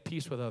 is being at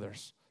peace with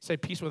others. Say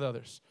peace with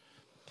others.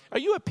 Are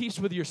you at peace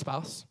with your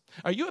spouse?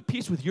 Are you at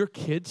peace with your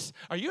kids?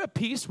 Are you at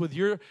peace with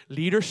your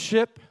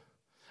leadership?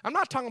 I'm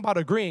not talking about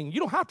agreeing.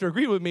 You don't have to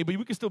agree with me, but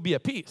we can still be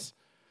at peace.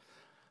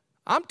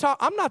 I'm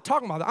not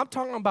talking about that. I'm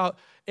talking about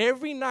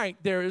every night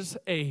there is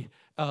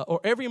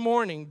or every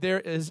morning there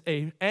is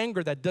a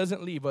anger that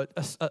doesn't leave,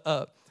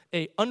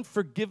 a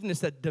unforgiveness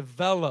that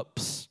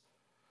develops,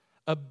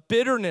 a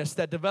bitterness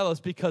that develops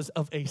because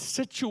of a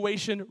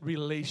situation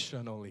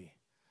relationally.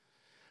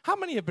 How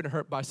many have been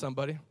hurt by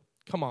somebody?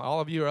 Come on, all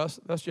of you, or else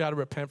you had to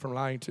repent from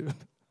lying too.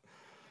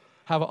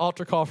 Have an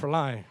altar call for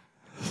lying.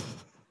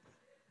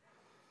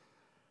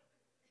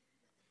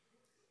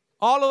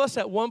 All of us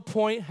at one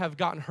point have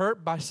gotten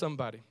hurt by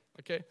somebody,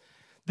 okay?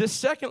 This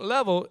second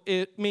level,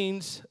 it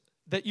means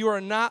that you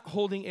are not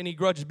holding any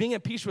grudges. Being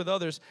at peace with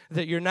others,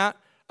 that you're not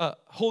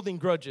holding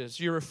grudges.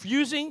 You're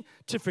refusing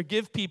to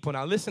forgive people.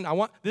 Now listen,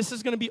 this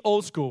is going to be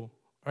old school,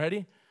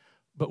 already?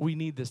 But we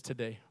need this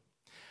today.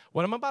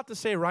 What I'm about to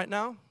say right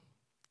now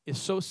is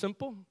so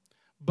simple,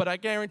 but I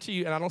guarantee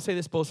you, and I don't say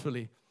this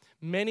boastfully,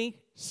 many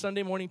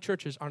Sunday morning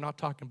churches are not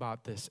talking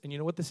about this. And you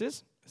know what this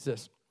is? It's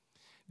this.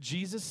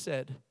 Jesus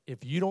said,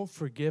 if you don't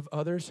forgive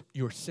others,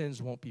 your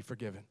sins won't be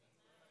forgiven.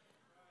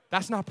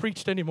 That's not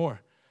preached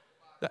anymore.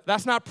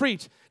 That's not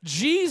preached.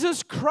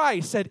 Jesus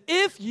Christ said,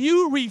 if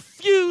you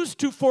refuse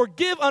to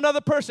forgive another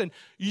person,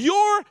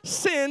 your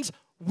sins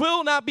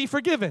will not be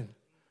forgiven.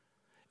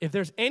 If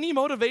there's any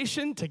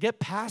motivation to get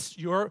past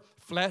your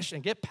flesh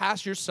and get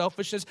past your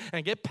selfishness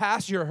and get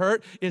past your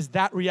hurt, is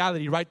that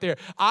reality right there.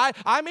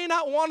 I may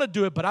not want to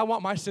do it, but I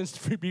want my sins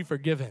to be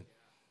forgiven.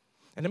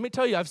 And let me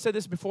tell you, I've said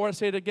this before, I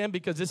say it again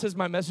because this is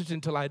my message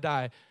until I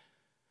die.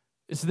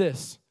 It's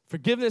this.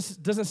 Forgiveness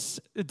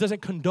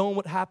doesn't condone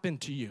what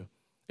happened to you.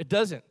 It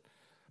doesn't,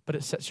 but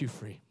it sets you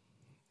free.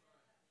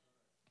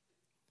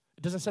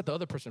 It doesn't set the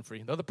other person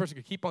free. The other person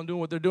can keep on doing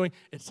what they're doing.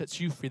 It sets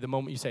you free the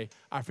moment you say,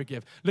 I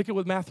forgive. Look at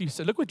what Matthew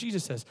said. Look what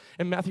Jesus says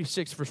in Matthew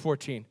 6, verse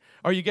 14.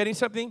 Are you getting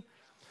something?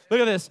 Look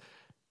at this.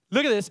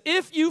 Look at this.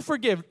 If you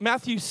forgive,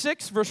 Matthew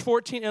 6, verse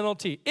 14,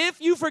 NLT.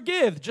 If you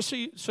forgive, just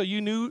so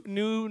you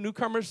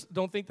newcomers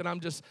don't think that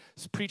I'm just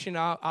preaching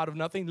out of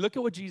nothing. Look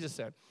at what Jesus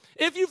said.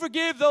 If you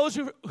forgive those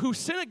who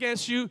sin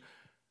against you,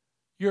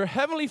 your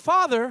heavenly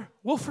Father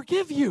will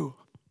forgive you.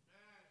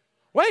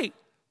 Wait,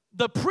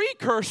 the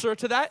precursor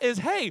to that is,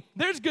 hey,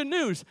 there's good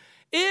news.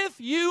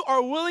 If you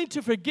are willing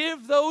to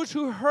forgive those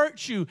who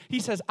hurt you, he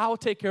says, I'll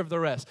take care of the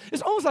rest.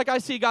 It's almost like I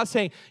see God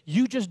saying,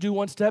 you just do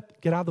one step,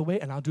 get out of the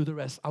way, and I'll do the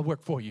rest. I'll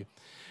work for you.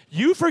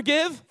 You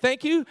forgive,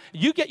 thank you.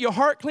 You get your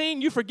heart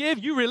clean, you forgive,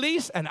 you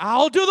release, and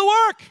I'll do the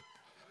work.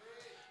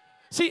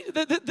 See,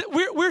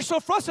 we're so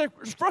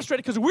frustrated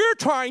because we're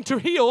trying to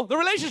heal the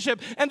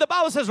relationship. And the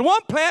Bible says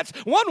one plants,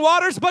 one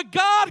waters, but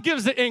God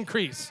gives the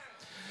increase.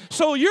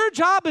 So your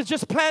job is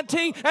just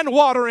planting and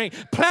watering,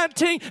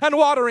 planting and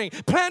watering,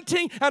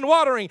 planting and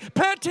watering,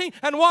 planting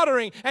and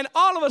watering. And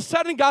all of a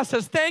sudden, God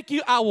says, thank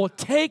you. I will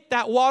take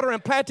that water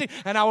and planting,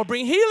 and I will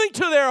bring healing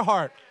to their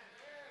heart.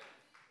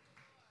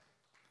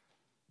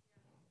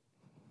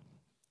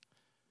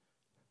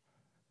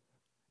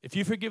 If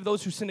you forgive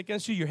those who sin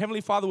against you, your heavenly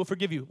Father will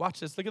forgive you.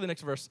 Watch this. Look at the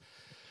next verse.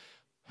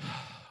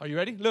 Are you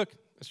ready? Look,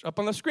 it's up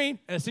on the screen,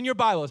 and it's in your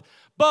Bibles.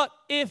 But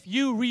if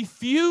you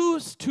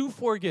refuse to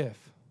forgive,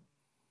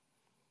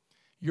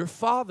 your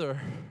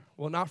Father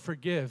will not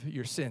forgive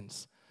your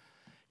sins.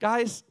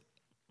 Guys,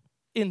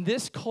 in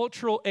this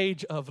cultural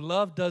age of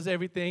love does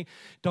everything,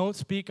 don't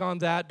speak on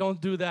that, don't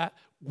do that,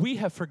 we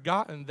have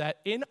forgotten that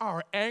in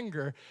our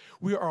anger,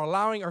 we are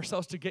allowing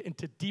ourselves to get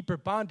into deeper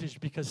bondage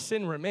because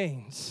sin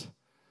remains.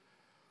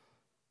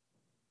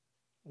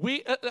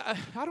 I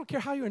don't care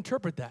how you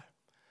interpret that.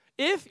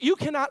 If you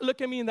cannot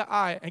look at me in the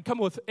eye and come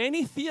with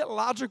any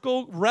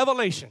theological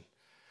revelation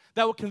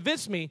that will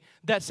convince me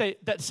that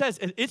says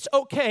it's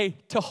okay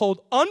to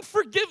hold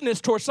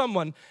unforgiveness towards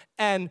someone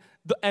and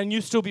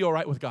you still be all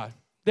right with God.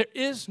 There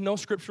is no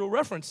scriptural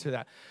reference to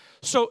that.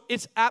 So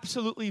it's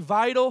absolutely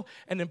vital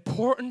and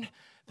important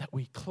that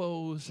we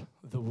close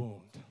the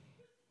wound.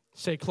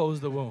 Say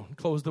close the wound,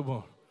 close the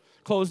wound,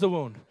 close the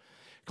wound.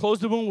 Close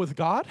the wound with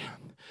God,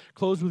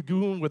 close the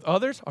wound with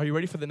others. Are you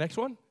ready for the next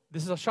one?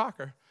 This is a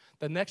shocker.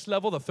 The next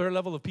level, the third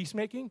level of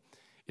peacemaking,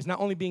 is not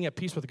only being at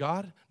peace with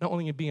God, not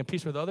only being at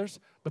peace with others,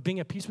 but being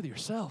at peace with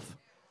yourself.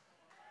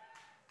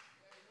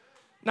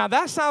 Now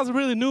that sounds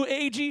really new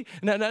agey.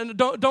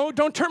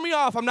 Don't turn me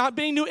off. I'm not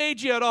being new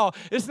agey at all.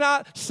 It's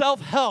not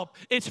self-help.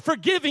 It's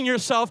forgiving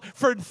yourself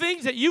for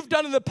things that you've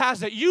done in the past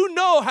that you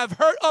know have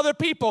hurt other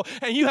people,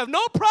 and you have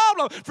no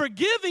problem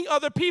forgiving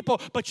other people,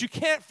 but you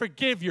can't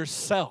forgive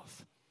yourself.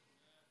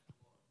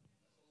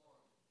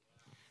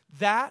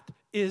 That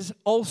is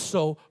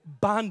also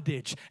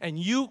bondage, and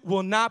you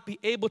will not be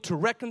able to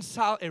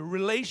reconcile a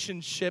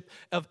relationship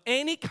of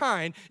any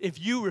kind if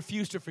you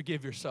refuse to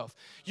forgive yourself.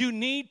 You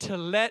need to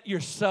let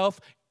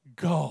yourself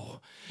go.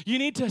 You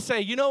need to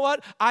say, you know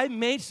what? I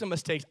made some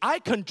mistakes. I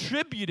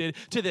contributed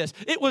to this.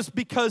 It was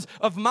because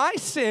of my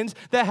sins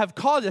that have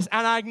caused this,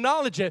 and I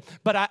acknowledge it,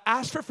 but I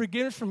asked for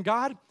forgiveness from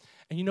God,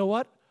 and you know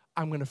what?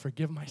 I'm going to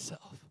forgive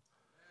myself.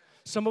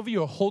 Some of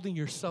you are holding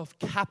yourself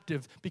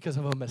captive because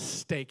of a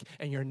mistake,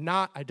 and you're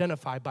not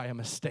identified by a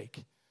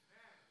mistake.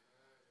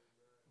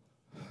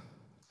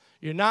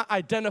 You're not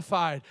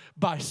identified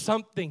by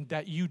something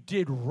that you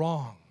did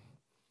wrong.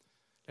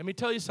 Let me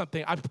tell you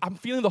something. I'm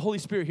feeling the Holy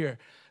Spirit here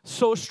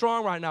so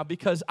strong right now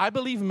because I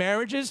believe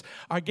marriages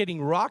are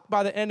getting rocked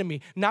by the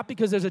enemy, not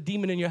because there's a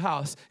demon in your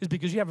house. It's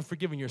because you haven't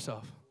forgiven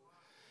yourself.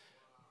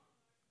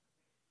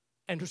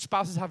 And your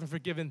spouses haven't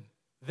forgiven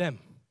them.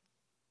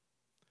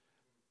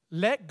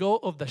 Let go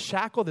of the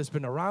shackle that's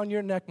been around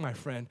your neck, my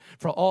friend,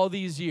 for all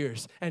these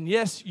years. And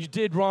yes, you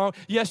did wrong.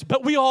 Yes,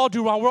 but we all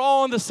do wrong. We're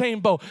all in the same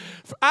boat.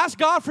 Ask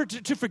God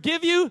to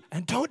forgive you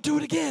and don't do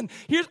it again.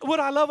 Here's what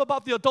I love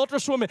about the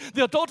adulterous woman.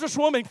 The adulterous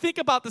woman, think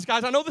about this,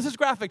 guys. I know this is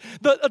graphic.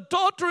 The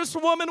adulterous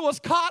woman was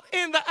caught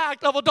in the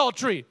act of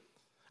adultery.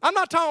 I'm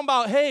not talking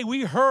about, hey,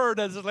 we heard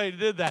that this lady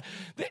did that.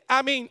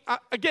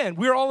 Again,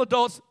 we're all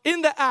adults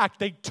in the act.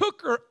 They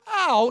took her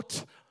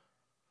out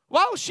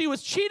while she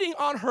was cheating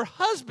on her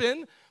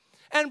husband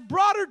and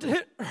brought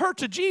her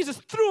to Jesus,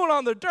 threw it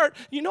on the dirt.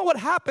 You know what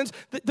happens?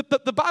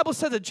 The Bible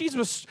says that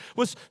Jesus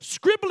was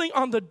scribbling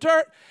on the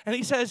dirt, and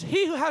he says,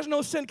 he who has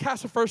no sin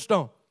cast the first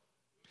stone.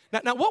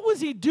 Now, what was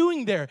he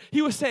doing there?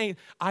 He was saying,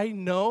 I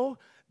know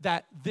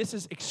that this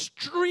is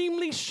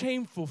extremely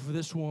shameful for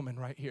this woman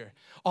right here.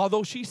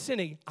 Although she's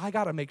sinning, I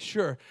got to make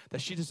sure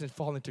that she doesn't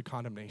fall into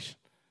condemnation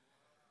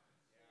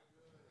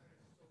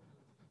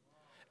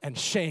and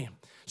shame.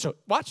 So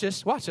watch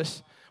this. Watch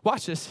this.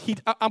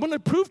 I'm going to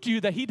prove to you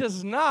that he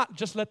does not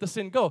just let the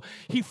sin go.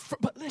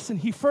 But listen,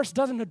 he first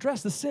doesn't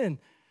address the sin.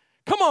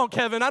 Come on,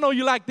 Kevin, I know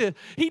you like this.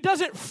 He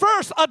doesn't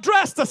first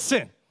address the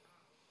sin.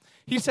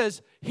 He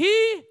says,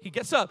 he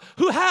gets up,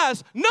 who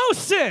has no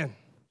sin,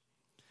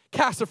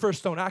 cast the first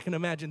stone. I can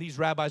imagine these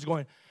rabbis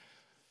going,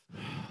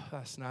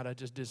 that's not, I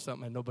just did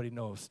something and nobody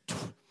knows.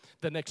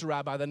 The next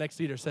rabbi, the next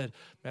leader said,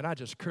 man, I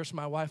just cursed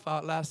my wife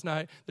out last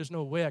night. There's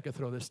no way I could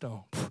throw this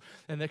stone. And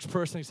the next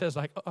person says,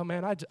 like, oh,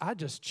 man, I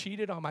just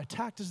cheated on my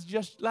taxes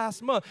just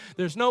last month.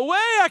 There's no way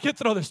I could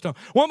throw this stone.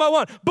 One by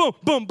one, boom,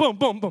 boom, boom,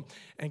 boom, boom.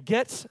 And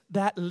gets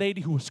that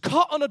lady who was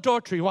caught on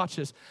adultery, watch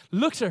this,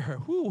 looks at her,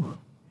 whoo,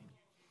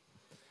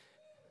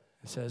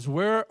 and says,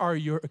 where are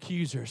your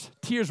accusers?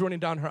 Tears running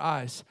down her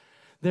eyes.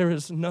 There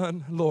is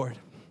none, Lord.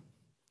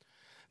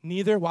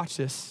 Neither, watch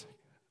this,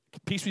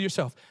 peace with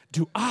yourself,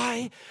 do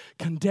I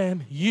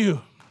condemn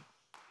you.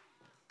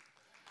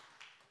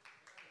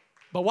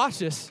 But watch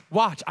this.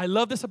 Watch. I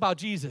love this about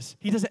Jesus.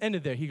 He doesn't end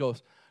it there. He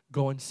goes,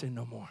 go and sin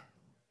no more.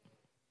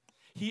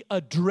 He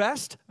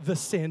addressed the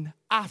sin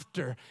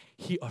after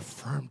he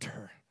affirmed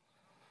her.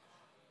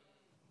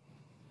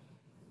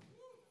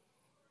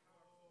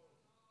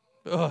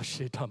 Oh,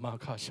 shit. Can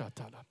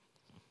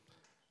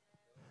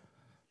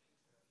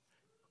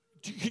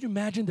you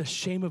imagine the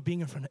shame of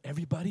being in front of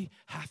everybody,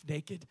 half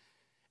naked,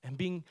 and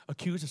being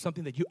accused of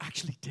something that you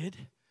actually did?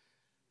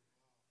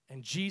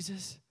 And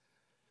Jesus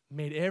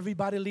made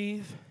everybody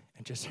leave,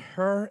 and just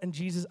her and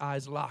Jesus'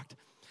 eyes locked,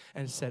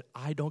 and said,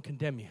 I don't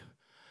condemn you,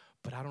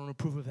 but I don't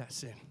approve of that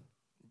sin.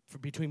 For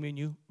between me and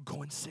you,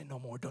 go and sin no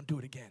more. Don't do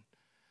it again.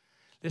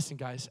 Listen,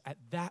 guys, at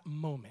that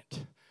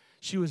moment,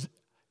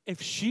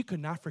 if she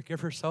could not forgive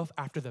herself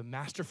after the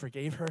master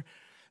forgave her,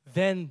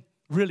 then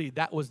really,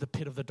 that was the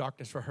pit of the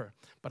darkness for her.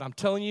 But I'm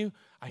telling you,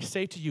 I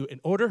say to you, in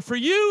order for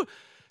you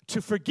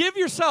to forgive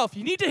yourself,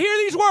 you need to hear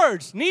these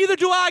words. Neither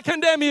do I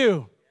condemn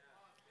you.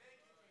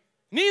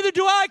 Neither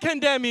do I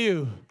condemn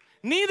you.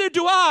 Neither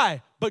do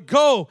I, but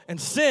go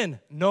and sin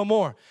no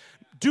more.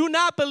 Do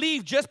not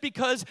believe just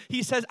because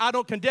he says, I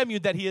don't condemn you,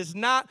 that he is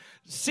not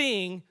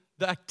seeing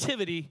the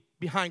activity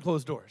behind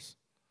closed doors.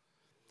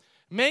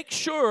 Make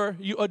sure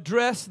you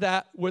address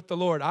that with the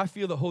Lord. I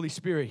feel the Holy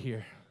Spirit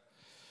here.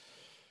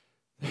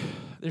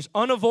 There's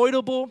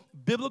unavoidable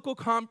biblical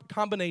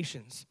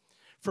combinations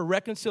for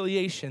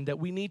reconciliation that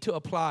we need to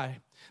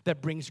apply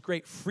that brings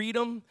great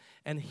freedom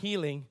and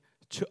healing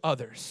to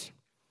others.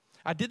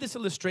 I did this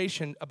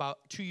illustration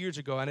about 2 years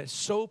ago, and it's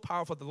so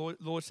powerful. The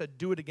Lord said,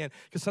 do it again,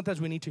 because sometimes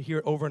we need to hear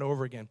it over and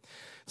over again.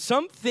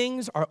 Some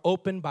things are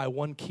opened by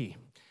one key.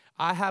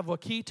 I have a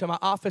key to my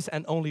office,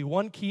 and only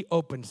one key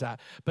opens that.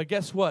 But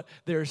guess what?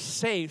 There's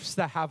safes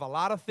that have a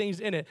lot of things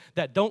in it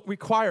that don't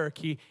require a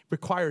key,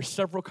 require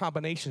several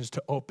combinations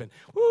to open.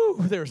 Woo,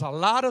 there's a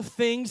lot of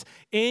things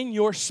in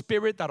your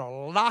spirit that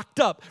are locked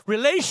up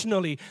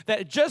relationally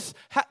that just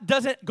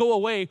doesn't go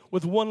away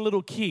with one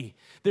little key.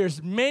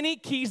 There's many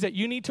keys that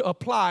you need to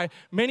apply,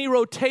 many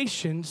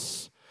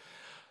rotations,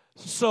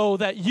 so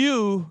that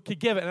you could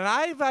give it. And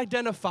I've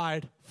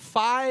identified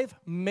 5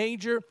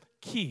 major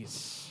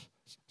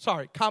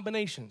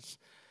combinations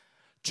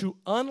to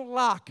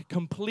unlock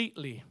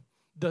completely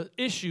the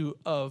issue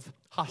of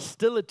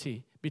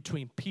hostility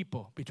between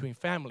people, between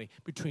family,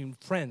 between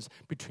friends,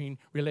 between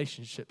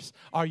relationships.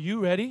 Are you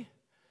ready?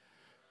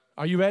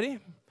 Are you ready?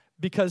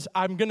 Because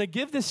I'm going to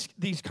give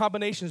these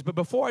combinations, but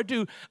before I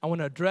do, I want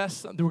to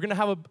address,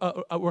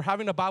 we're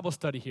having a Bible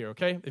study here,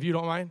 okay? If you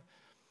don't mind.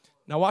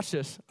 Now watch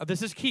this.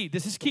 This is key.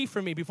 This is key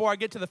for me before I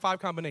get to the 5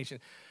 combinations,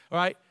 all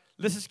right?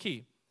 This is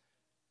key.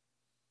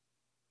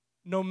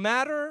 No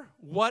matter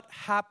what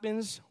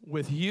happens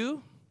with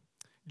you,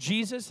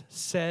 Jesus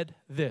said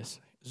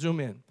this. Zoom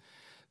in.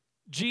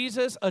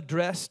 Jesus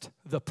addressed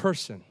the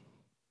person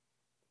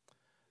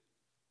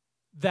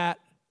that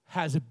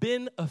has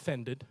been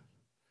offended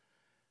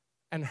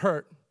and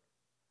hurt,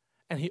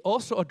 and he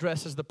also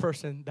addresses the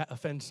person that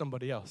offends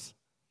somebody else.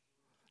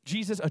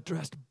 Jesus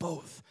addressed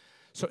both.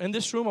 So in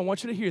this room, I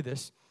want you to hear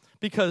this,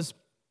 because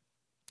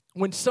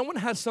when someone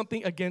has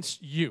something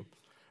against you,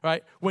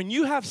 right? When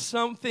you have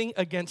something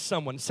against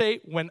someone,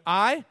 say, when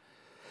I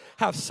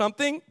have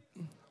something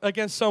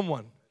against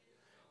someone,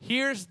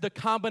 here's the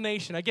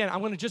combination. Again, I'm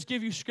going to just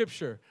give you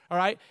scripture, all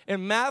right?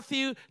 In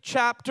Matthew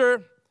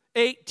chapter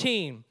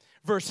 18,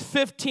 verse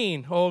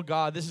 15. Oh,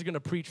 God, this is going to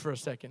preach for a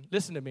second.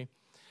 Listen to me.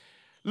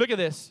 Look at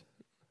this.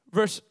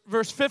 Verse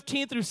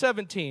 15 through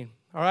 17,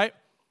 all right?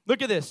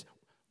 Look at this.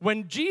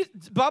 When the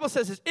Bible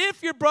says this,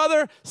 if your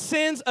brother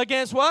sins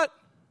against what?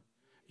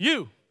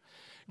 You.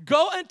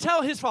 Go and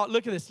tell his fault.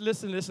 Look at this.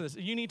 Listen to this.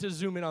 You need to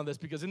zoom in on this,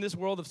 because in this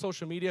world of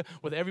social media,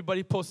 with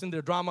everybody posting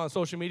their drama on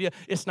social media,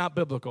 it's not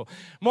biblical.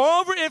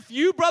 Moreover, if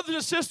you brothers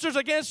and sisters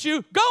against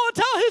you, go and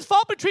tell his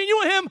fault between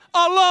you and him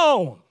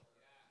alone.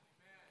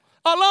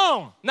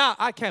 Alone. Now,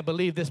 I can't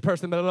believe this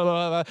person. Blah, blah,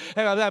 blah,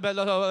 blah, blah, blah,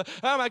 blah.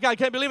 Oh, my God, I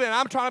can't believe it. And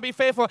I'm trying to be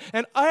faithful.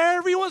 And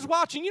everyone's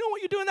watching. You know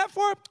what you're doing that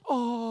for?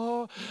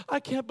 Oh,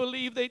 I can't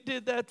believe they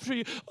did that for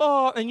you.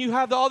 Oh, and you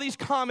have all these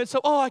comments. So,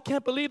 I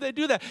can't believe they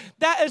do that.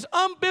 That is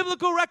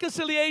unbiblical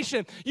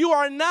reconciliation. You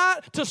are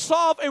not to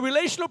solve a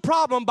relational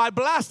problem by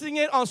blasting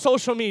it on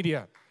social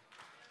media.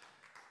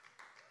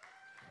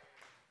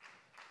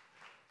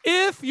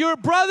 If your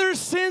brother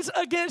sins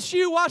against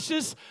you, watch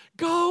this,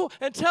 go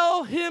and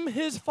tell him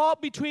his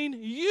fault between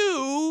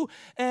you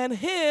and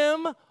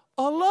him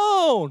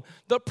alone.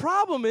 The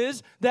problem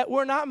is that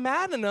we're not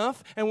man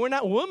enough and we're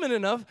not woman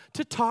enough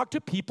to talk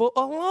to people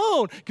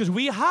alone because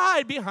we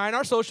hide behind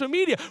our social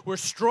media. We're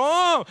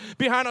strong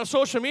behind our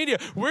social media.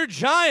 We're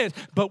giants,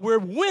 but we're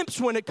wimps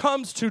when it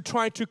comes to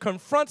trying to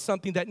confront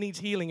something that needs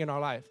healing in our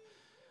life.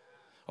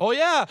 Oh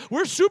yeah,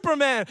 we're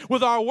Superman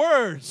with our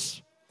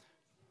words.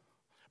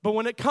 But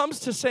when it comes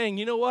to saying,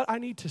 you know what, I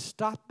need to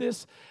stop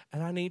this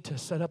and I need to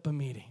set up a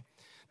meeting.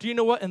 Do you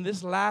know what? In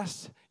this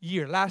last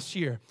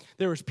year,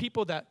 there was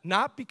people that,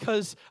 not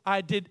because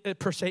I did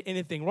per se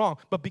anything wrong,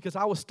 but because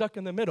I was stuck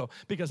in the middle,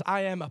 because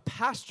I am a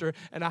pastor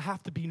and I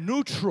have to be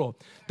neutral.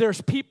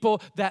 There's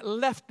people that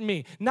left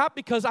me, not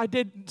because I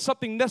did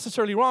something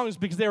necessarily wrong, it's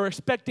because they were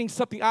expecting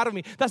something out of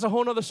me. That's a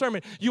whole nother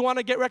sermon. You want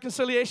to get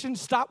reconciliation?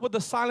 Stop with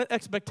the silent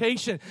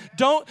expectation.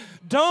 Don't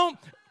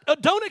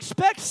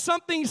expect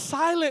something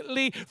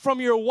silently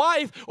from your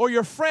wife or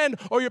your friend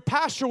or your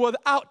pastor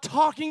without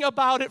talking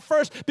about it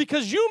first,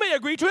 because you may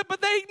agree to it, but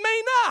they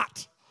may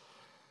not.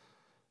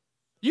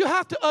 You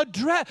have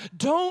to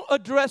don't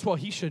address, well,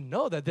 he should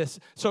know that this.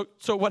 So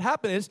what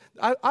happened is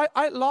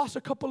I lost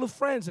a couple of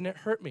friends and it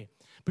hurt me.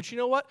 But you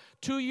know what?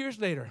 2 years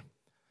later,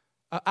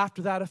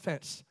 after that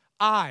offense,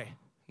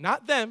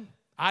 not them,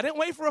 I didn't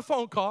wait for a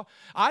phone call.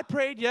 I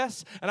prayed,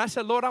 yes, and I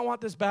said, Lord, I want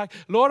this back.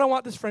 Lord, I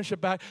want this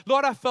friendship back.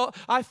 Lord, I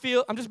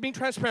feel, I'm just being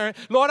transparent.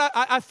 Lord,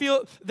 I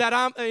feel that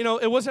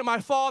it wasn't my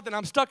fault, and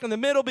I'm stuck in the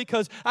middle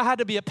because I had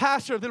to be a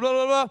pastor, blah,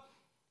 blah, blah.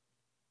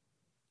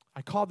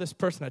 I called this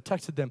person. I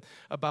texted them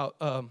about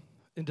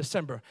in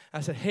December.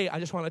 I said, hey, I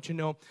just want to let you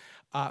know,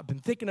 I've been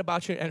thinking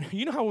about you. And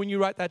you know how when you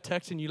write that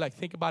text and you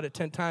think about it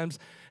 10 times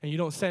and you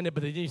don't send it,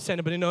 but then you send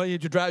it, but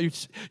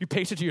you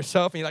paste it to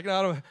yourself and you're like,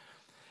 no,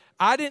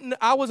 I don't.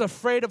 I was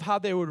afraid of how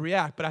they would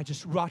react, but I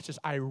just watched this.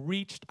 I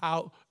reached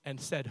out and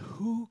said,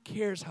 who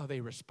cares how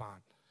they respond?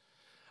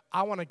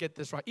 I want to get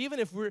this right. Even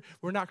if we're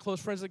not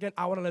close friends again,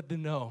 I want to let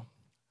them know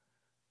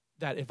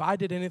that if I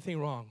did anything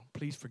wrong,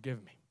 please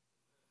forgive me,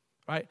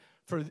 right?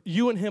 For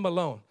you and him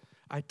alone.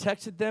 I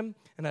texted them,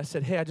 and I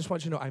said, hey, I just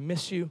want you to know I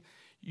miss you.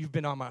 You've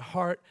been on my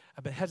heart.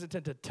 I've been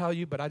hesitant to tell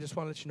you, but I just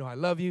want to let you know I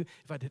love you.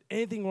 If I did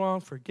anything wrong,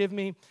 forgive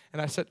me.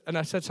 And I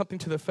said something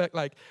to the effect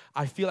like,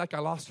 I feel like I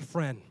lost a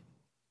friend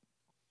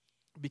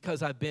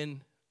because I've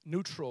been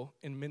neutral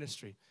in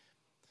ministry.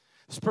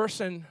 This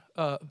person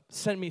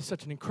sent me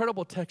such an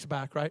incredible text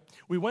back, right?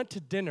 We went to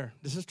dinner.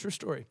 This is a true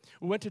story.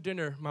 We went to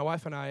dinner, my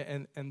wife and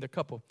I and the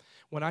couple.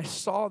 When I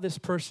saw this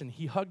person,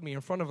 he hugged me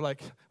in front of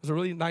it was a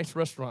really nice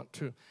restaurant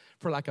too,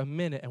 for a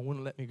minute and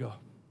wouldn't let me go.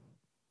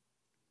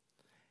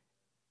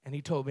 And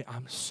he told me,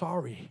 I'm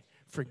sorry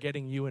for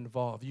getting you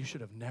involved. You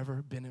should have never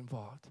been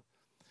involved.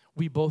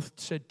 We both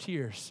shed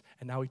tears,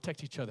 and now we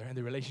text each other, and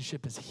the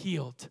relationship is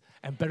healed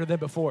and better than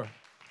before.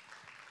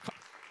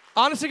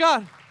 Honest to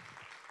God.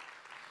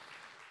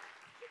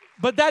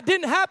 But that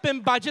didn't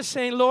happen by just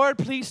saying, Lord,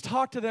 please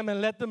talk to them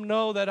and let them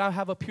know that I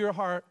have a pure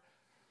heart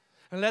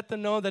and let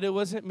them know that it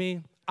wasn't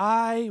me.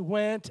 I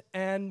went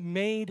and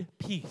made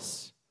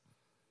peace.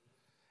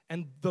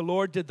 And the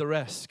Lord did the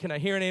rest. Can I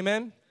hear an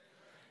amen?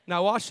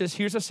 Now watch this.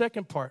 Here's the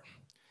second part.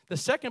 The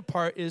second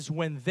part is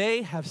when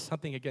they have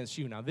something against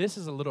you. Now, this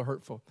is a little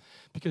hurtful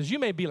because you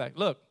may be like,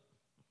 look,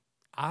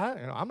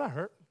 I'm not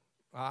hurt.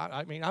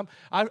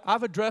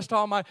 I've addressed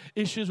all my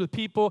issues with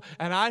people,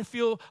 and I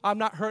feel I'm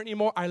not hurt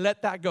anymore. I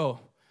let that go.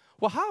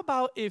 Well, how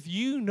about if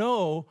you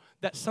know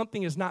that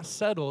something is not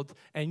settled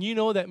and you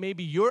know that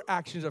maybe your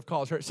actions have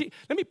caused hurt? See,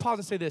 let me pause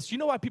and say this. You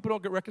know why people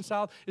don't get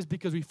reconciled? Is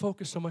because we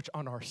focus so much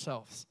on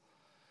ourselves.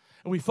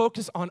 And we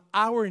focus on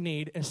our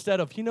need instead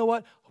of, you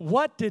know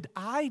what did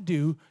I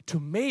do to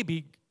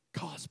maybe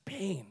cause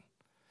pain?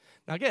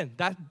 Now again,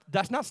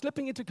 that's not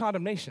slipping into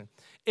condemnation.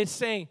 It's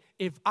saying,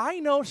 if I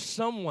know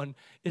someone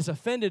is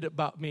offended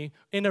about me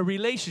in a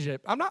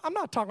relationship, I'm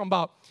not talking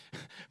about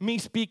me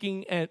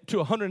speaking to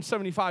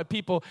 175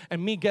 people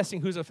and me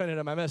guessing who's offended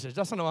at my message.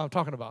 That's not what I'm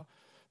talking about.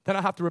 Then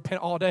I have to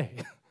repent all day.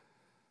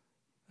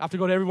 I have to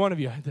go to every one of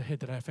you. Hey,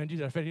 did I offend you?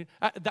 Did I offend you?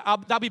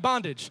 That'll be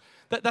bondage.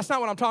 That's not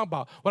what I'm talking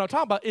about. What I'm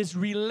talking about is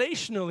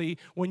relationally,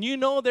 when you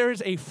know there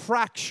is a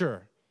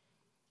fracture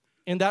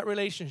in that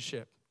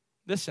relationship.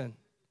 Listen,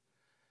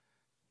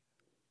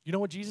 you know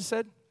what Jesus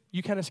said?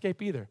 You can't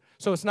escape either.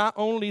 So it's not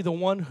only the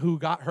one who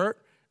got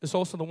hurt, it's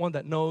also the one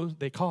that knows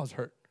they caused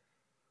hurt.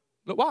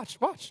 Look, watch.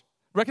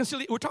 We're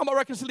talking about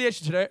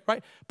reconciliation today,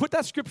 right? Put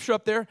that scripture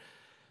up there.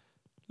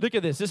 Look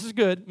at this. This is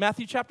good.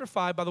 Matthew chapter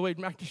 5. By the way,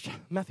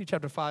 Matthew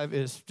chapter 5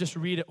 is, just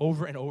read it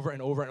over and over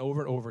and over and over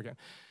and over again.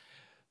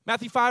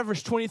 Matthew 5,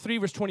 verse 23,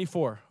 verse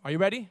 24. Are you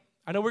ready?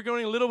 I know we're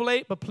going a little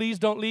late, but please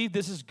don't leave.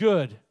 This is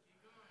good.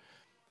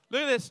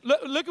 Look at this.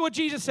 Look at what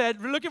Jesus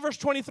said. Look at verse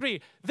 23.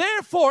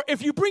 Therefore,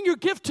 if you bring your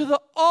gift to the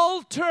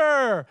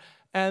altar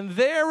and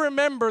there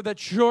remember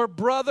that your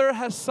brother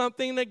has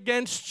something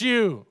against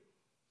you,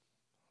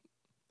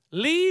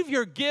 leave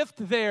your gift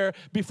there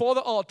before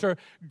the altar.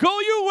 Go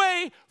your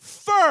way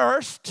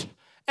first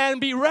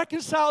and be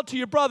reconciled to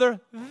your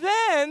brother.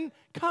 Then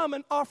come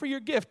and offer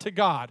your gift to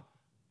God.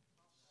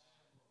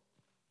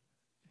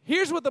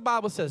 Here's what the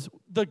Bible says.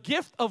 The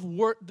gift of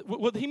work,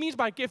 what he means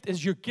by gift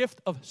is your gift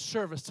of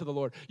service to the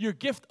Lord, your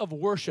gift of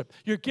worship,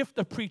 your gift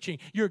of preaching,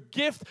 your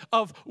gift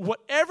of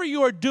whatever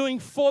you are doing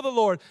for the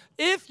Lord.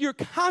 If you're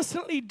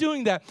constantly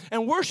doing that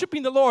and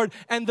worshiping the Lord,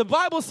 and the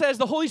Bible says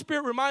the Holy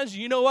Spirit reminds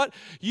you, you know what?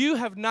 You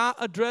have not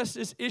addressed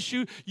this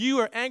issue. You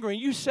are angry,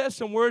 and you said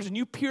some words, and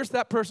you pierced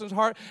that person's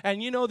heart,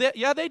 and you know that,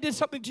 yeah, they did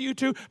something to you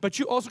too, but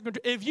you also,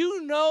 if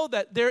you know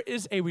that there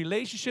is a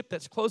relationship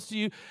that's close to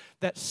you,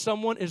 that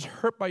someone is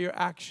hurt by your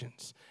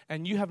actions,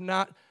 and you have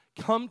not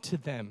come to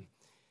them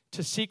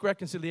to seek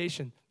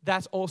reconciliation,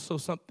 that's also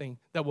something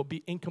that will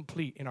be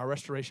incomplete in our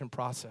restoration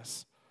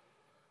process.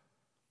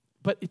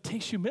 But it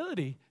takes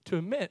humility to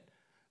admit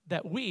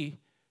that we,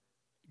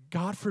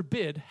 God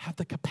forbid, have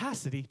the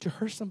capacity to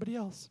hurt somebody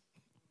else.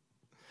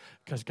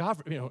 Because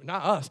God,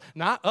 not us.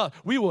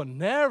 We will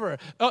never,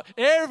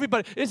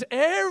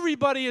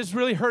 everybody is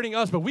really hurting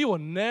us, but we will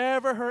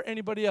never hurt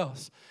anybody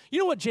else. You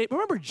know what,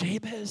 remember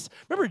Jabez?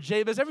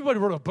 Everybody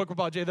wrote a book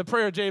about Jabez, the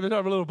prayer of Jabez,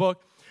 a little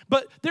book.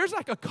 But there's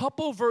like a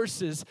couple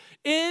verses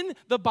in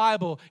the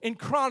Bible, in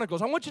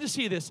Chronicles. I want you to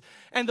see this.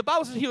 And the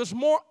Bible says he was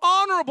more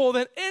honorable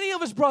than any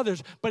of his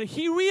brothers, but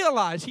he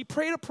realized, he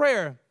prayed a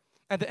prayer.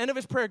 At the end of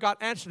his prayer, God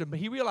answered him, but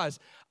he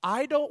realized,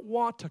 I don't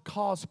want to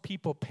cause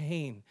people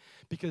pain,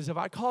 because if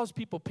I cause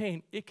people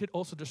pain, it could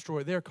also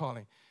destroy their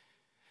calling.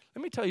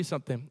 Let me tell you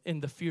something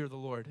in the fear of the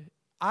Lord.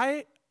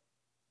 I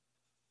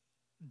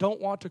don't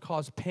want to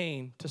cause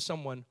pain to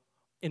someone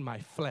in my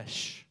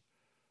flesh.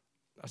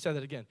 I'll say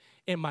that again,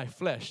 in my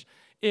flesh.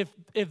 If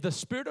the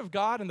Spirit of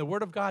God and the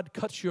Word of God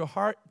cuts your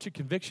heart to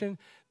conviction,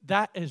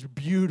 that is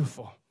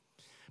beautiful.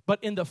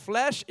 But in the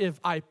flesh,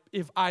 if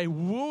I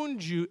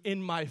wound you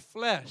in my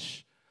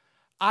flesh,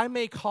 I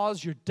may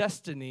cause your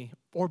destiny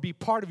or be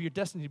part of your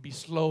destiny to be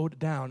slowed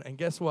down. And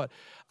guess what?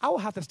 I will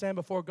have to stand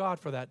before God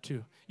for that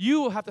too. You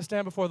will have to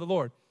stand before the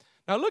Lord.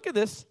 Now look at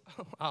this.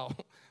 Oh,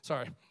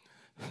 sorry.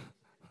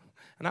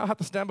 And I'll have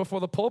to stand before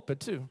the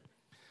pulpit too.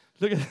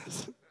 Look at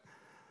this.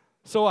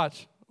 So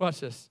watch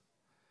this.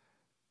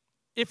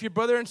 If your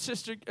brother and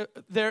sister,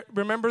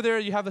 remember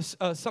you have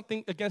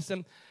something against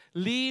them,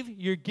 leave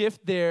your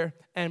gift there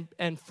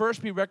and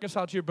first be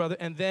reconciled to your brother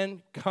and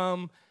then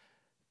come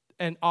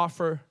and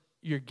offer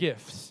your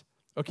gifts,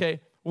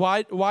 okay?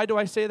 Why do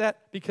I say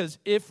that? Because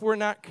if we're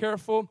not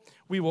careful,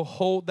 we will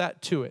hold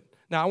that to it.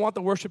 Now, I want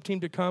the worship team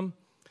to come.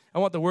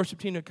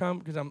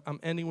 Because I'm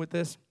ending with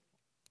this.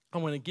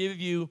 I'm going to give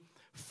you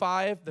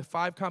the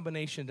five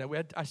combinations.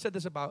 I said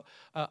this about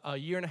a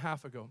year and a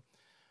half ago.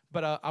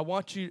 But I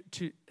want you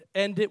to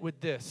end it with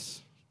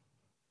this.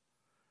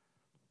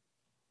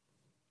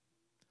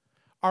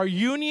 Our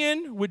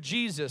union with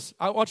Jesus,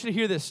 I want you to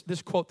hear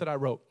this quote that I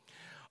wrote.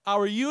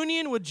 Our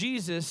union with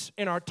Jesus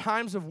in our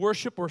times of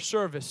worship or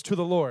service to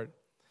the Lord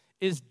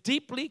is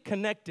deeply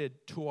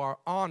connected to our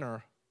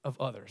honor of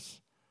others.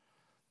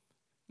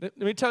 Let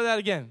me tell you that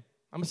again.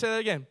 I'm going to say that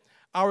again.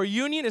 Our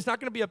union is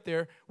not going to be up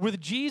there with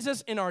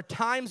Jesus in our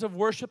times of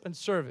worship and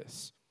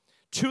service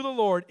to the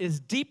Lord is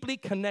deeply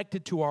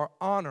connected to our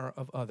honor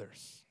of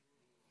others.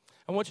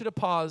 I want you to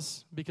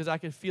pause because I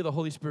can feel the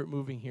Holy Spirit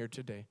moving here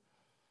today.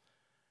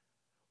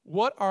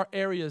 What are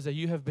areas that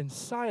you have been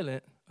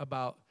silent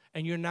about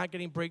and you're not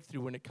getting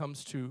breakthrough when it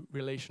comes to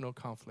relational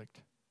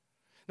conflict?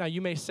 Now,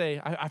 you may say,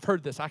 I've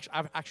heard this.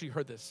 I've actually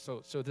heard this,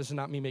 so this is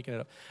not me making it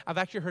up. I've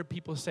actually heard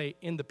people say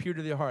in the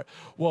purity of their heart,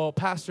 well,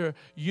 Pastor,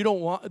 they don't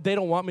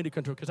want me to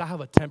control because I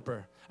have a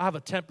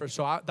temper.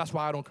 So that's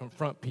why I don't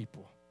confront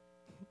people.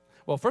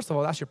 Well, first of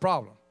all, that's your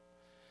problem.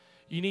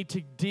 You need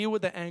to deal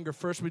with the anger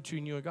first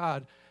between you and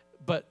God,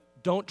 but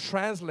don't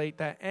translate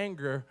that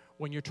anger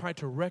when you're trying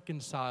to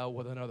reconcile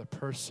with another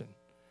person,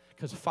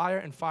 because fire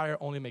and fire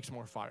only makes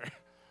more fire.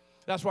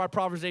 That's why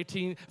Proverbs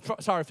 15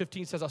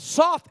 says, a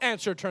soft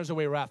answer turns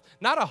away wrath,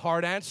 not a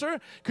hard answer.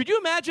 Could you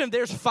imagine if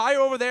there's fire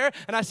over there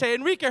and I say,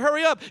 Enrique,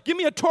 hurry up, give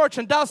me a torch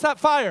and douse that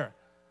fire?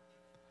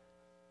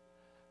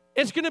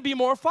 It's going to be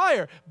more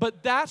fire.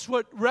 But that's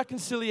what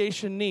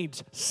reconciliation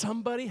needs.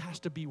 Somebody has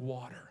to be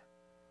water.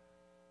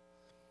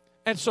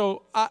 And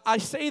so I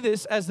say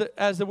this as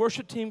the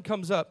worship team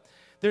comes up.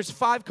 There's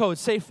 5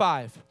 codes. Say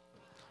 5.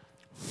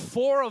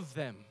 4 of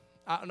them.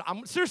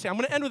 I'm going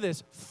to end with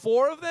this.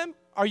 4 of them,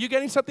 are you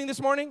getting something this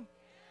morning?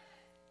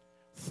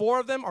 4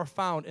 of them are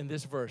found in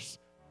this verse,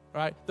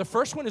 right? The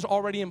first one is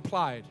already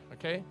implied,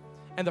 okay?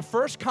 And the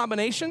first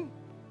combination,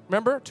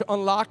 remember, to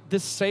unlock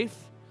this safe,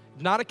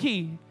 not a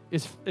key,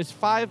 is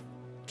 5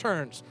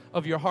 turns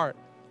of your heart.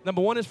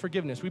 Number 1 is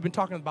forgiveness. We've been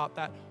talking about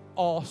that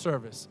all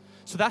service.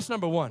 So that's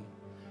number 1.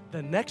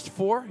 The next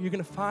 4 you're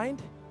going to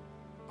find,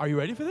 are you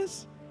ready for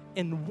this?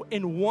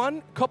 In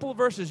one couple of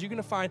verses, you're going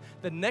to find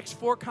the next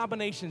 4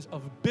 combinations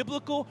of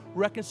biblical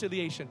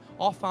reconciliation,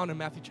 all found in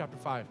Matthew chapter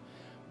 5.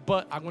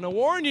 But I'm going to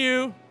warn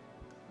you,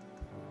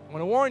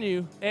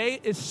 A,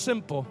 is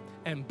simple,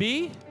 and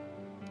B,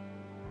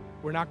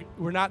 we're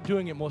not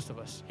doing it, most of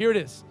us. Here it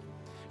is.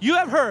 You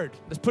have heard,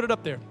 let's put it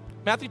up there,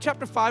 Matthew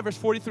chapter 5, verse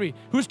 43.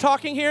 Who's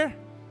talking here?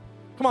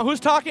 Come on, who's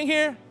talking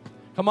here?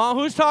 Come on,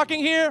 who's talking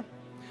here?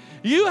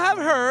 You have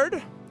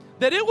heard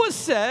that it was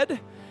said,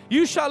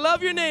 You shall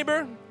love your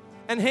neighbor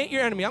and hate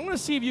your enemy. I'm going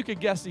to see if you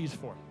could guess these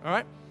four, all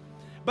right?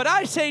 But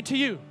I say to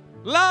you,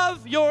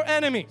 love your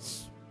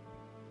enemies.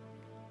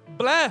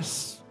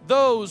 Bless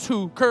those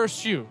who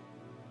curse you.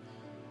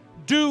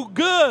 Do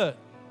good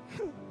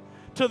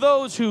to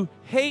those who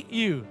hate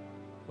you.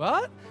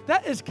 What?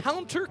 That is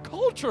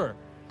counterculture,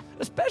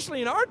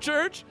 especially in our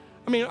church.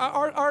 I mean,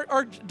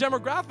 our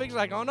demographics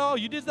like, oh no,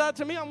 you did that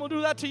to me, I'm going to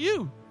do that to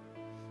you.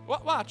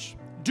 Watch.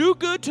 Do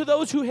good to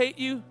those who hate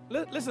you.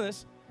 Listen to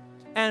this.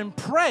 And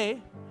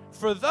pray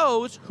for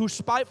those who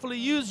spitefully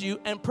use you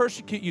and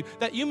persecute you,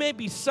 that you may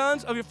be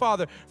sons of your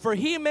Father. For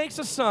he makes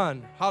a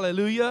sun,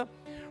 hallelujah,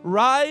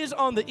 rise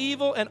on the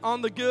evil and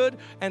on the good,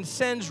 and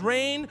sends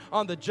rain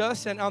on the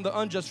just and on the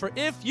unjust. For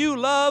if you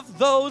love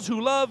those who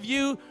love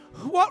you,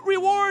 what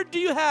reward do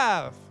you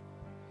have?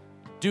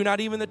 Do not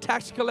even the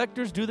tax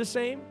collectors do the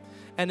same?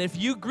 And if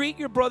you greet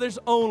your brothers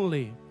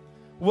only,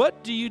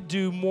 what do you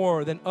do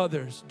more than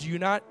others? Do you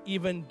not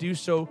even do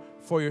so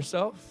for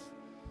yourself?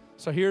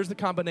 So here's the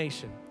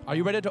combination. Are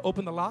you ready to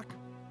open the lock?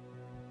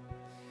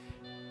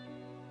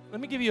 Let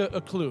me give you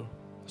a clue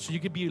so you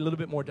could be a little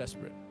bit more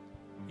desperate.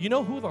 You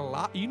know who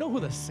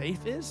the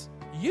safe is?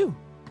 You.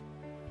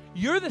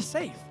 You're the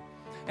safe.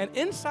 And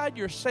inside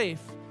your safe,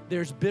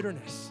 there's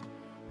bitterness,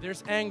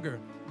 there's anger,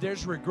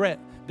 there's regret,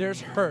 there's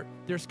hurt,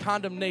 there's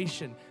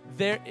condemnation,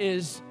 there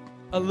is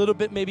a little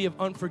bit maybe of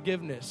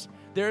unforgiveness.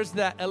 There's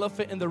that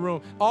elephant in the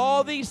room.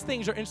 All these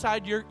things are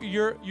inside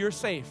your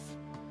safe,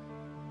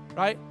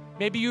 right?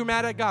 Maybe you're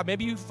mad at God.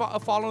 Maybe you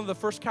fall into the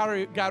first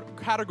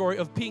category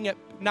of being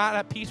not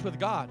at peace with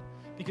God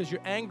because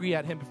you're angry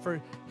at Him for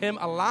Him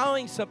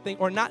allowing something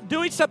or not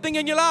doing something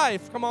in your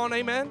life. Come on,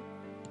 amen?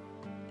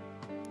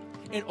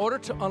 In order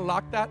to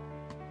unlock that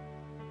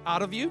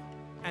out of you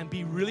and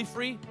be really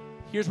free,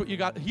 here's what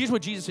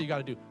Jesus said you got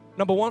to do.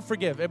 Number one,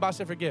 forgive. Everybody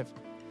say forgive.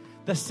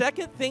 The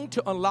second thing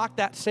to unlock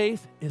that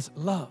safe is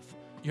love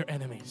your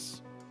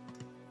enemies.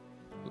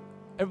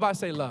 Everybody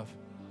say love.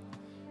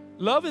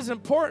 Love is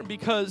important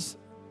because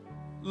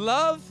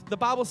love, the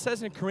Bible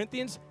says in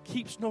Corinthians,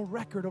 keeps no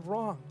record of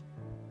wrong.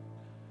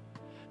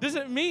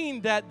 Doesn't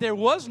mean that there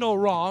was no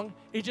wrong.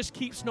 It just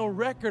keeps no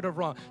record of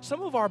wrong.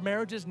 Some of our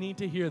marriages need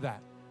to hear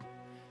that.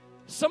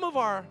 Some of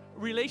our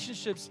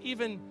relationships,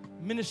 even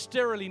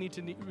ministerially, need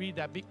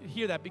to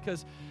hear that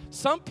because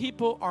some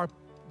people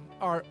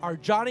are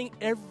jotting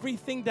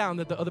everything down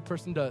that the other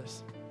person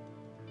does.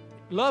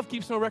 Love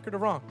keeps no record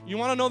of wrong. You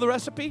want to know the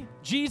recipe?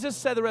 Jesus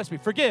said the recipe.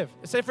 Forgive.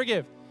 Say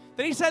forgive.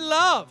 Then he said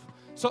love.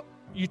 So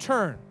you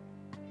turn.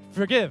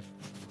 Forgive.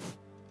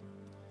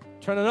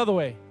 Turn another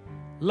way.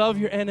 Love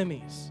your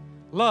enemies.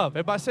 Love.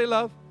 Everybody say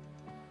love.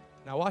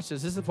 Now watch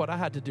this. This is what I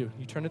had to do.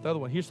 You turn it the other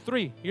one. Here's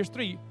three.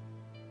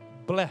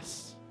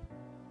 Bless.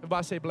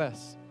 Everybody say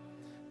bless.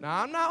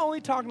 Now I'm not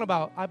only talking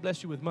about I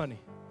bless you with money.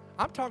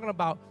 I'm talking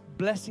about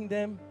blessing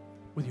them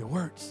with your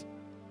words.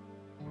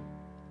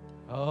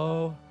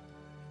 Oh,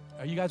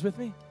 are you guys with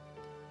me?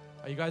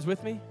 Are you guys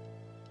with me?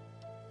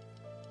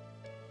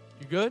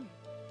 You good?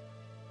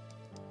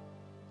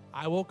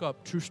 I woke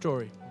up, true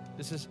story.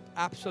 This is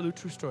absolute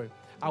true story.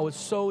 I was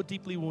so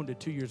deeply wounded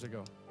 2 years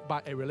ago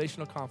by a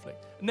relational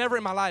conflict. Never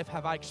in my life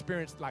have I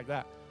experienced like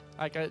that.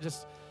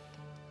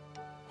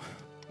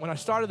 When I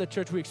started the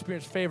church, we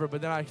experienced favor,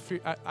 but then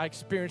I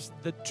experienced,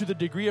 to the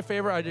degree of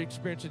favor, I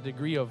experienced a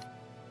degree of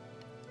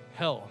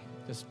hell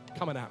just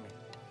coming at me.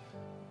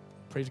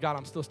 Praise God,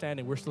 I'm still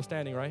standing. We're still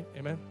standing, right?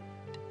 Amen?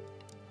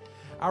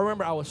 I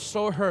remember I was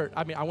so hurt.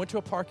 I went to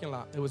a parking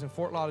lot. It was in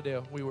Fort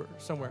Lauderdale. We were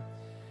somewhere.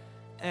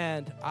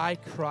 And I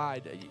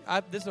cried.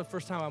 This is the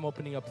first time I'm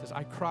opening up this.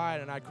 I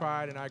cried and I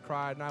cried and I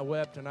cried and I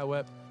wept and I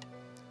wept.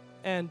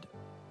 And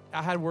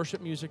I had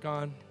worship music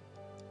on.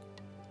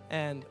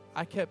 And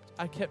I kept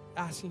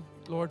asking,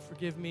 Lord,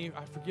 forgive me.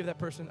 I forgive that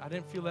person. I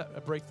didn't feel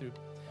a breakthrough.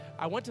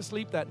 I went to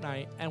sleep that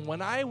night. And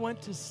when I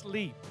went to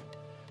sleep,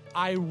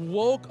 I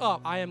woke up.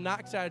 I am not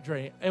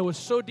exaggerating. It was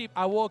so deep.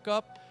 I woke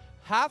up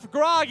half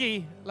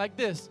groggy like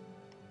this.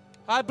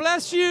 I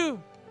bless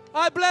you.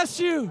 I bless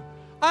you.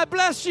 I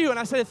bless you. And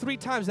I said it 3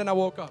 times, then I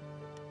woke up.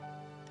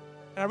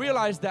 And I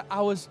realized that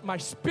my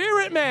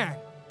spirit man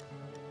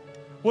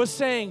was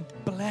saying,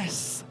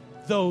 bless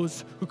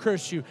those who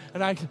curse you.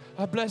 And I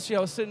bless you. I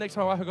was sitting next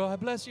to my wife. I go, I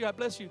bless you. I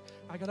bless you.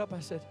 I got up.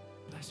 I said,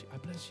 bless you. I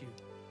bless you.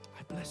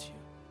 I bless you.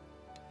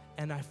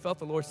 And I felt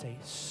the Lord say,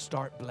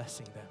 start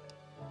blessing them.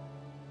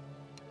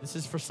 This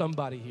is for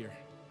somebody here.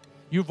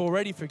 You've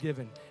already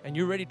forgiven, and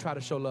you're ready to try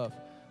to show love.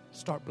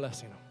 Start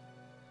blessing them.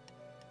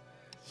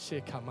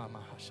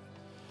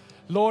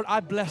 Lord, I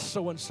bless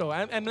so-and-so.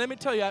 And let me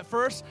tell you, at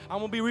first, I'm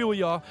going to be real with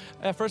y'all.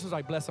 At first, I was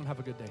like, bless them, have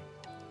a good day.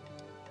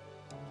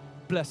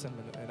 Bless them.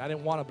 And I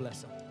didn't want to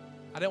bless them.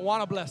 I didn't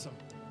want to bless them.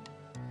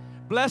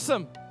 Bless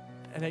them.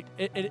 And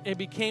it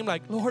became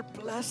like, Lord,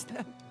 bless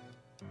them.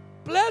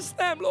 Bless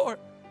them, Lord.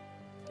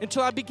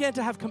 Until I began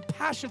to have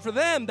compassion for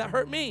them that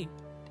hurt me.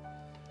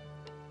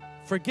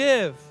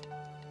 Forgive.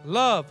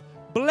 Love.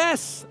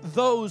 Bless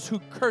those who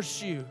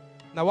curse you.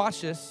 Now watch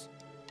this.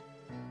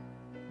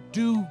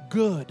 Do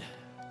good.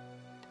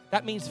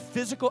 That means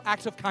physical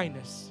acts of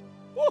kindness.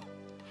 Woo.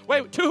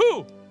 Wait, to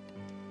who?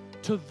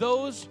 To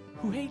those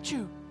who hate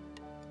you.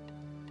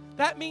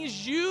 That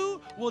means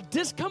you will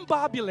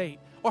discombobulate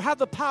or have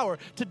the power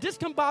to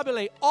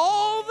discombobulate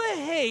all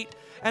the hate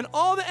and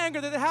all the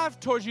anger that they have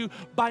towards you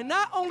by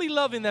not only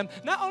loving them,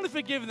 not only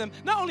forgiving them,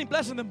 not only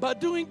blessing them,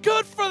 but doing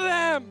good for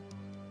them.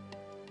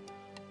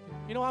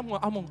 You know, I'm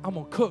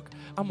gonna cook.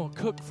 I'm gonna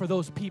cook for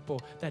those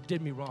people that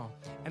did me wrong,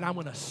 and I'm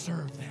gonna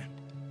serve them.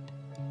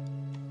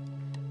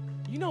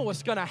 You know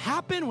what's going to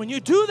happen when you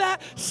do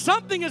that?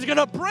 Something is going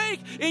to break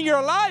in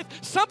your life.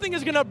 Something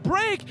is going to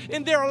break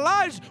in their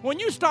lives when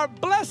you start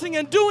blessing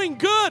and doing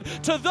good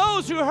to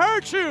those who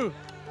hurt you.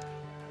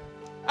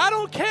 I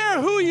don't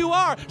care who you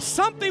are.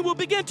 Something will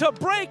begin to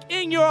break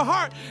in your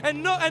heart.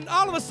 And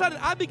all of a sudden,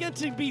 I began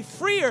to be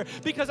freer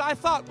because I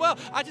thought, well,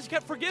 I just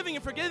kept forgiving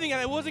and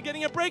I wasn't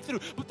getting a breakthrough.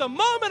 But the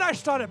moment I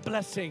started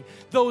blessing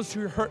those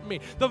who hurt me,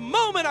 the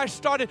moment I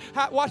started,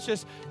 watch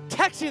this,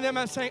 texting them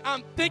and saying,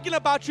 I'm thinking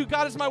about you.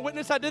 God is my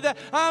witness. I did that.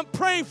 I'm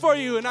praying for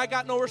you. And I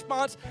got no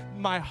response.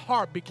 My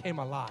heart became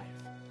alive.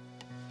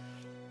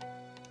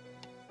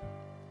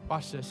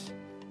 Watch this.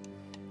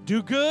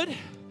 Do good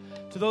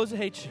to those who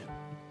hate you.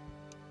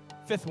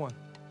 Fifth one,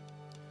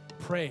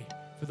 pray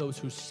for those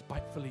who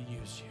spitefully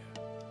use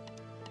you.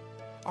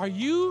 Are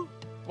you,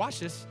 watch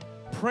this,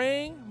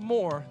 praying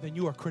more than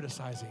you are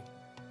criticizing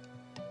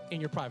in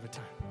your private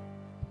time?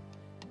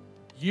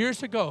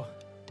 Years ago,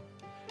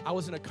 I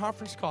was in a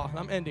conference call, and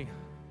I'm ending,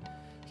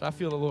 so I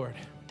feel the Lord,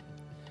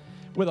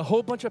 with a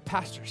whole bunch of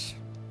pastors.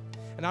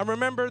 And I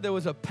remember there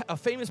was a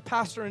famous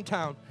pastor in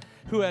town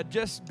who had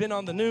just been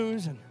on the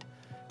news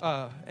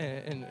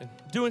and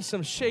doing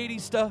some shady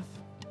stuff.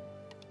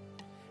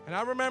 And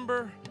I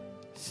remember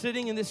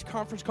sitting in this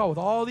conference call with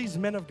all these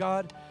men of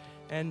God,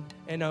 and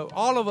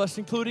all of us,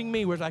 including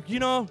me, were like,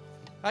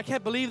 I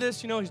can't believe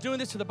this. He's doing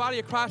this to the body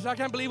of Christ. I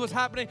can't believe what's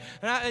happening.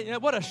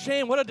 And what a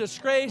shame, what a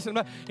disgrace.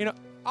 And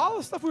all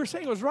the stuff we were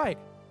saying was right.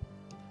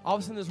 All of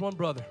a sudden, there's one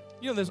brother.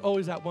 There's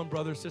always that one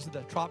brother or sister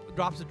that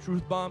drops a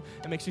truth bomb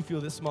and makes you feel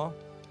this small.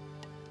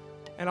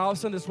 And all of a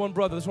sudden, this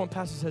one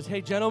pastor says,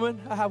 hey, gentlemen,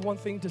 I have one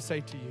thing to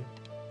say to you.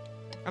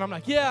 And I'm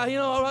like, yeah,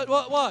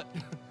 what?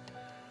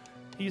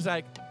 He's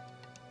like,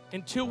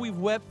 until we've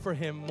wept for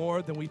him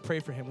more than we pray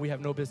for him, we have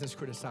no business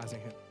criticizing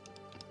him.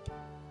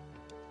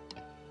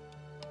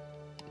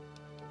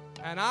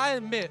 And I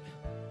admit,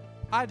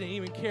 I didn't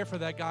even care for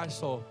that guy's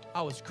soul.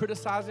 I was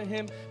criticizing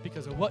him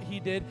because of what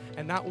he did,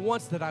 and not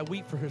once did I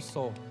weep for his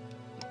soul.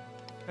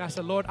 And I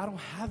said, Lord, I don't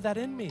have that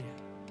in me.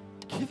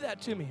 Give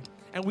that to me.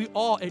 And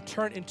it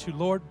turned into,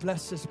 Lord,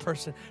 bless this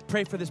person.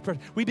 Pray for this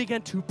person. We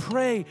began to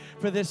pray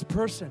for this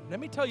person. Let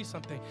me tell you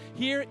something.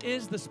 Here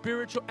is the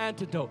spiritual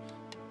antidote.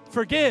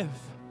 Forgive,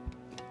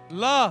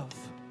 love,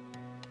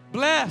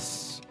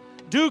 bless,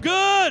 do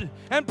good,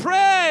 and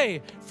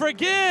pray.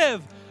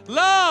 Forgive,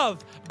 love,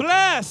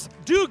 bless,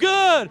 do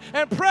good,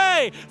 and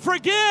pray.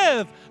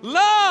 Forgive,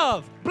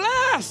 love,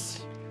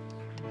 bless,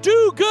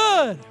 do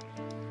good,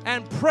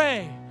 and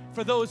pray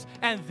for those.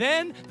 And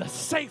then the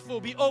safe will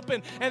be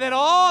open, and then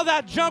all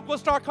that junk will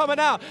start coming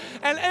out.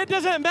 And it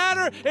doesn't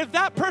matter if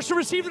that person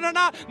received it or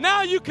not.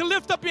 Now you can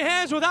lift up your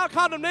hands without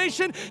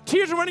condemnation.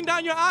 Tears are running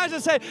down your eyes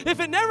and say, if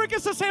it never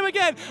gets the same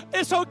again,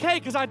 it's okay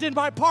because I did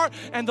my part,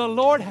 and the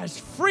Lord has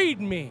freed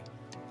me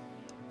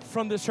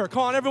from this hurt.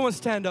 Come on, everyone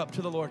stand up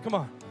to the Lord. Come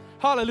on.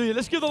 Hallelujah.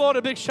 Let's give the Lord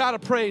a big shout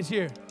of praise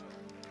here.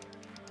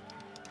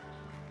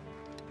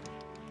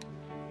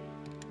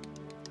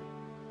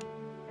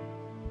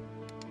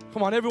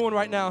 Come on, everyone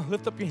right now,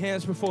 lift up your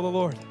hands before the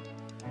Lord.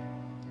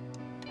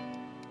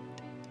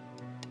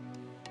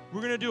 We're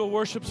going to do a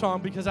worship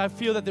song because I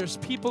feel that there's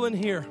people in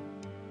here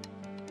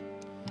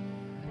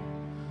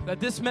that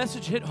this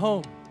message hit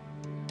home.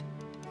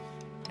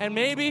 And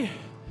maybe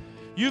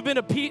you've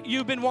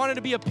been wanting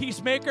to be a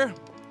peacemaker,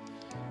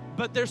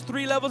 but there's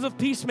 3 levels of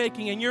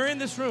peacemaking, and you're in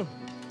this room.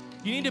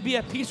 You need to be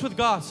at peace with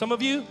God. Some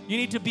of you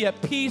need to be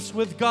at peace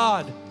with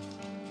God.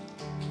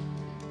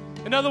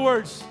 In other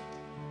words,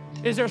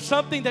 is there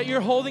something that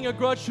you're holding a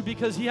grudge to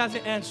because He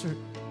hasn't answered?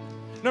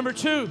 Number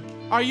 2,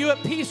 are you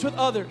at peace with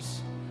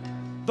others?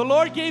 The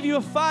Lord gave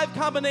you 5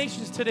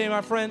 combinations today,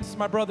 my friends,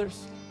 my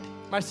brothers,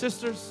 my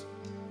sisters.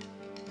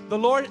 The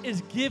Lord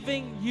is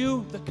giving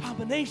you the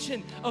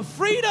combination of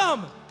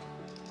freedom.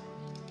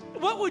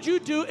 What would you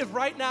do if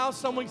right now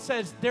someone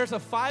says, there's a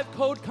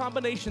 5-code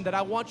combination that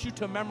I want you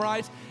to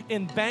memorize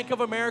in Bank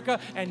of America,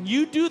 and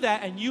you do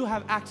that and you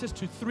have access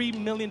to $3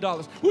 million?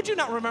 Would you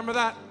not remember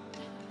that?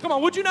 Come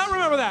on, would you not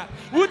remember that?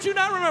 Would you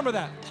not remember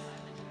that?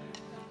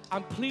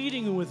 I'm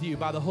pleading with you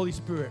by the Holy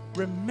Spirit.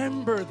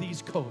 Remember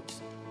these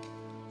codes.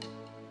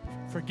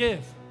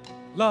 Forgive,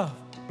 love,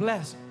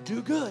 bless,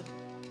 do good.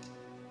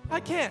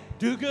 I can't.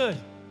 Do good.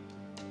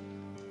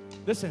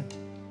 Listen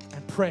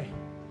and pray.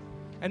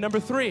 And number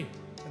 3,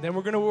 and then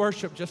we're going to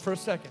worship just for a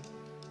second.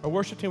 Our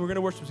worship team, we're going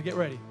to worship, so get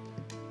ready.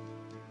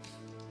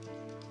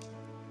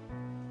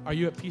 Are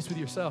you at peace with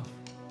yourself?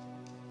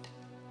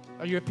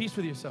 Are you at peace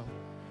with yourself?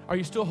 Are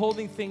you still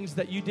holding things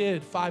that you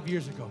did 5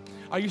 years ago?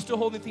 Are you still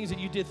holding things that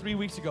you did 3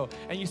 weeks ago?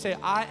 And you say,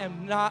 I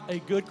am not a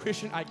good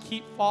Christian. I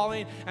keep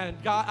falling,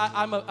 and God,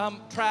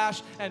 I'm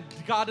trash, and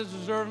God doesn't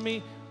deserve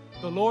me.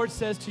 The Lord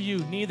says to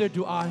you, neither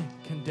do I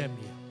condemn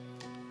you,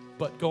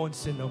 but go and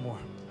sin no more.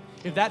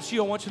 If that's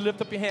you, I want you to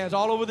lift up your hands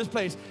all over this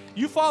place.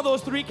 You follow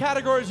those 3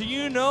 categories, and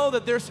you know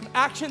that there's some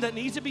action that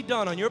needs to be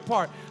done on your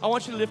part. I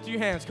want you to lift your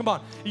hands. Come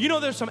on. You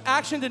know there's some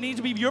action that needs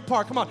to be your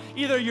part. Come on.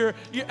 Either you're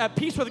at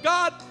peace with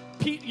God,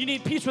 you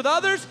need peace with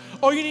others,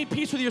 or you need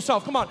peace with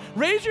yourself. Come on.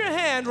 Raise your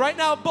hand right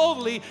now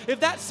boldly if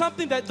that's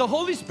something that the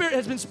Holy Spirit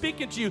has been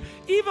speaking to you,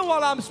 even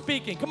while I'm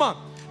speaking. Come on.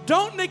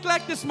 Don't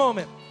neglect this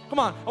moment. Come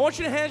on. I want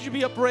your hands to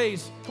be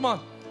upraised. Come on.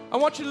 I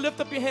want you to lift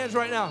up your hands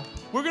right now.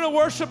 We're going to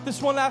worship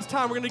this one last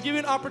time. We're going to give you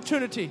an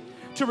opportunity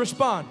to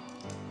respond.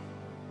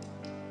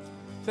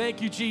 Thank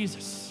you,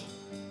 Jesus.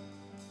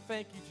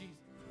 Thank you, Jesus.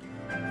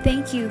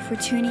 Thank you for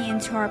tuning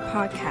into our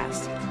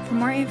podcast. For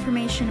more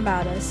information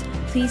about us,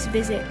 please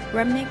visit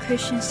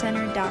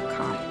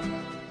remnantchristiancenter.com.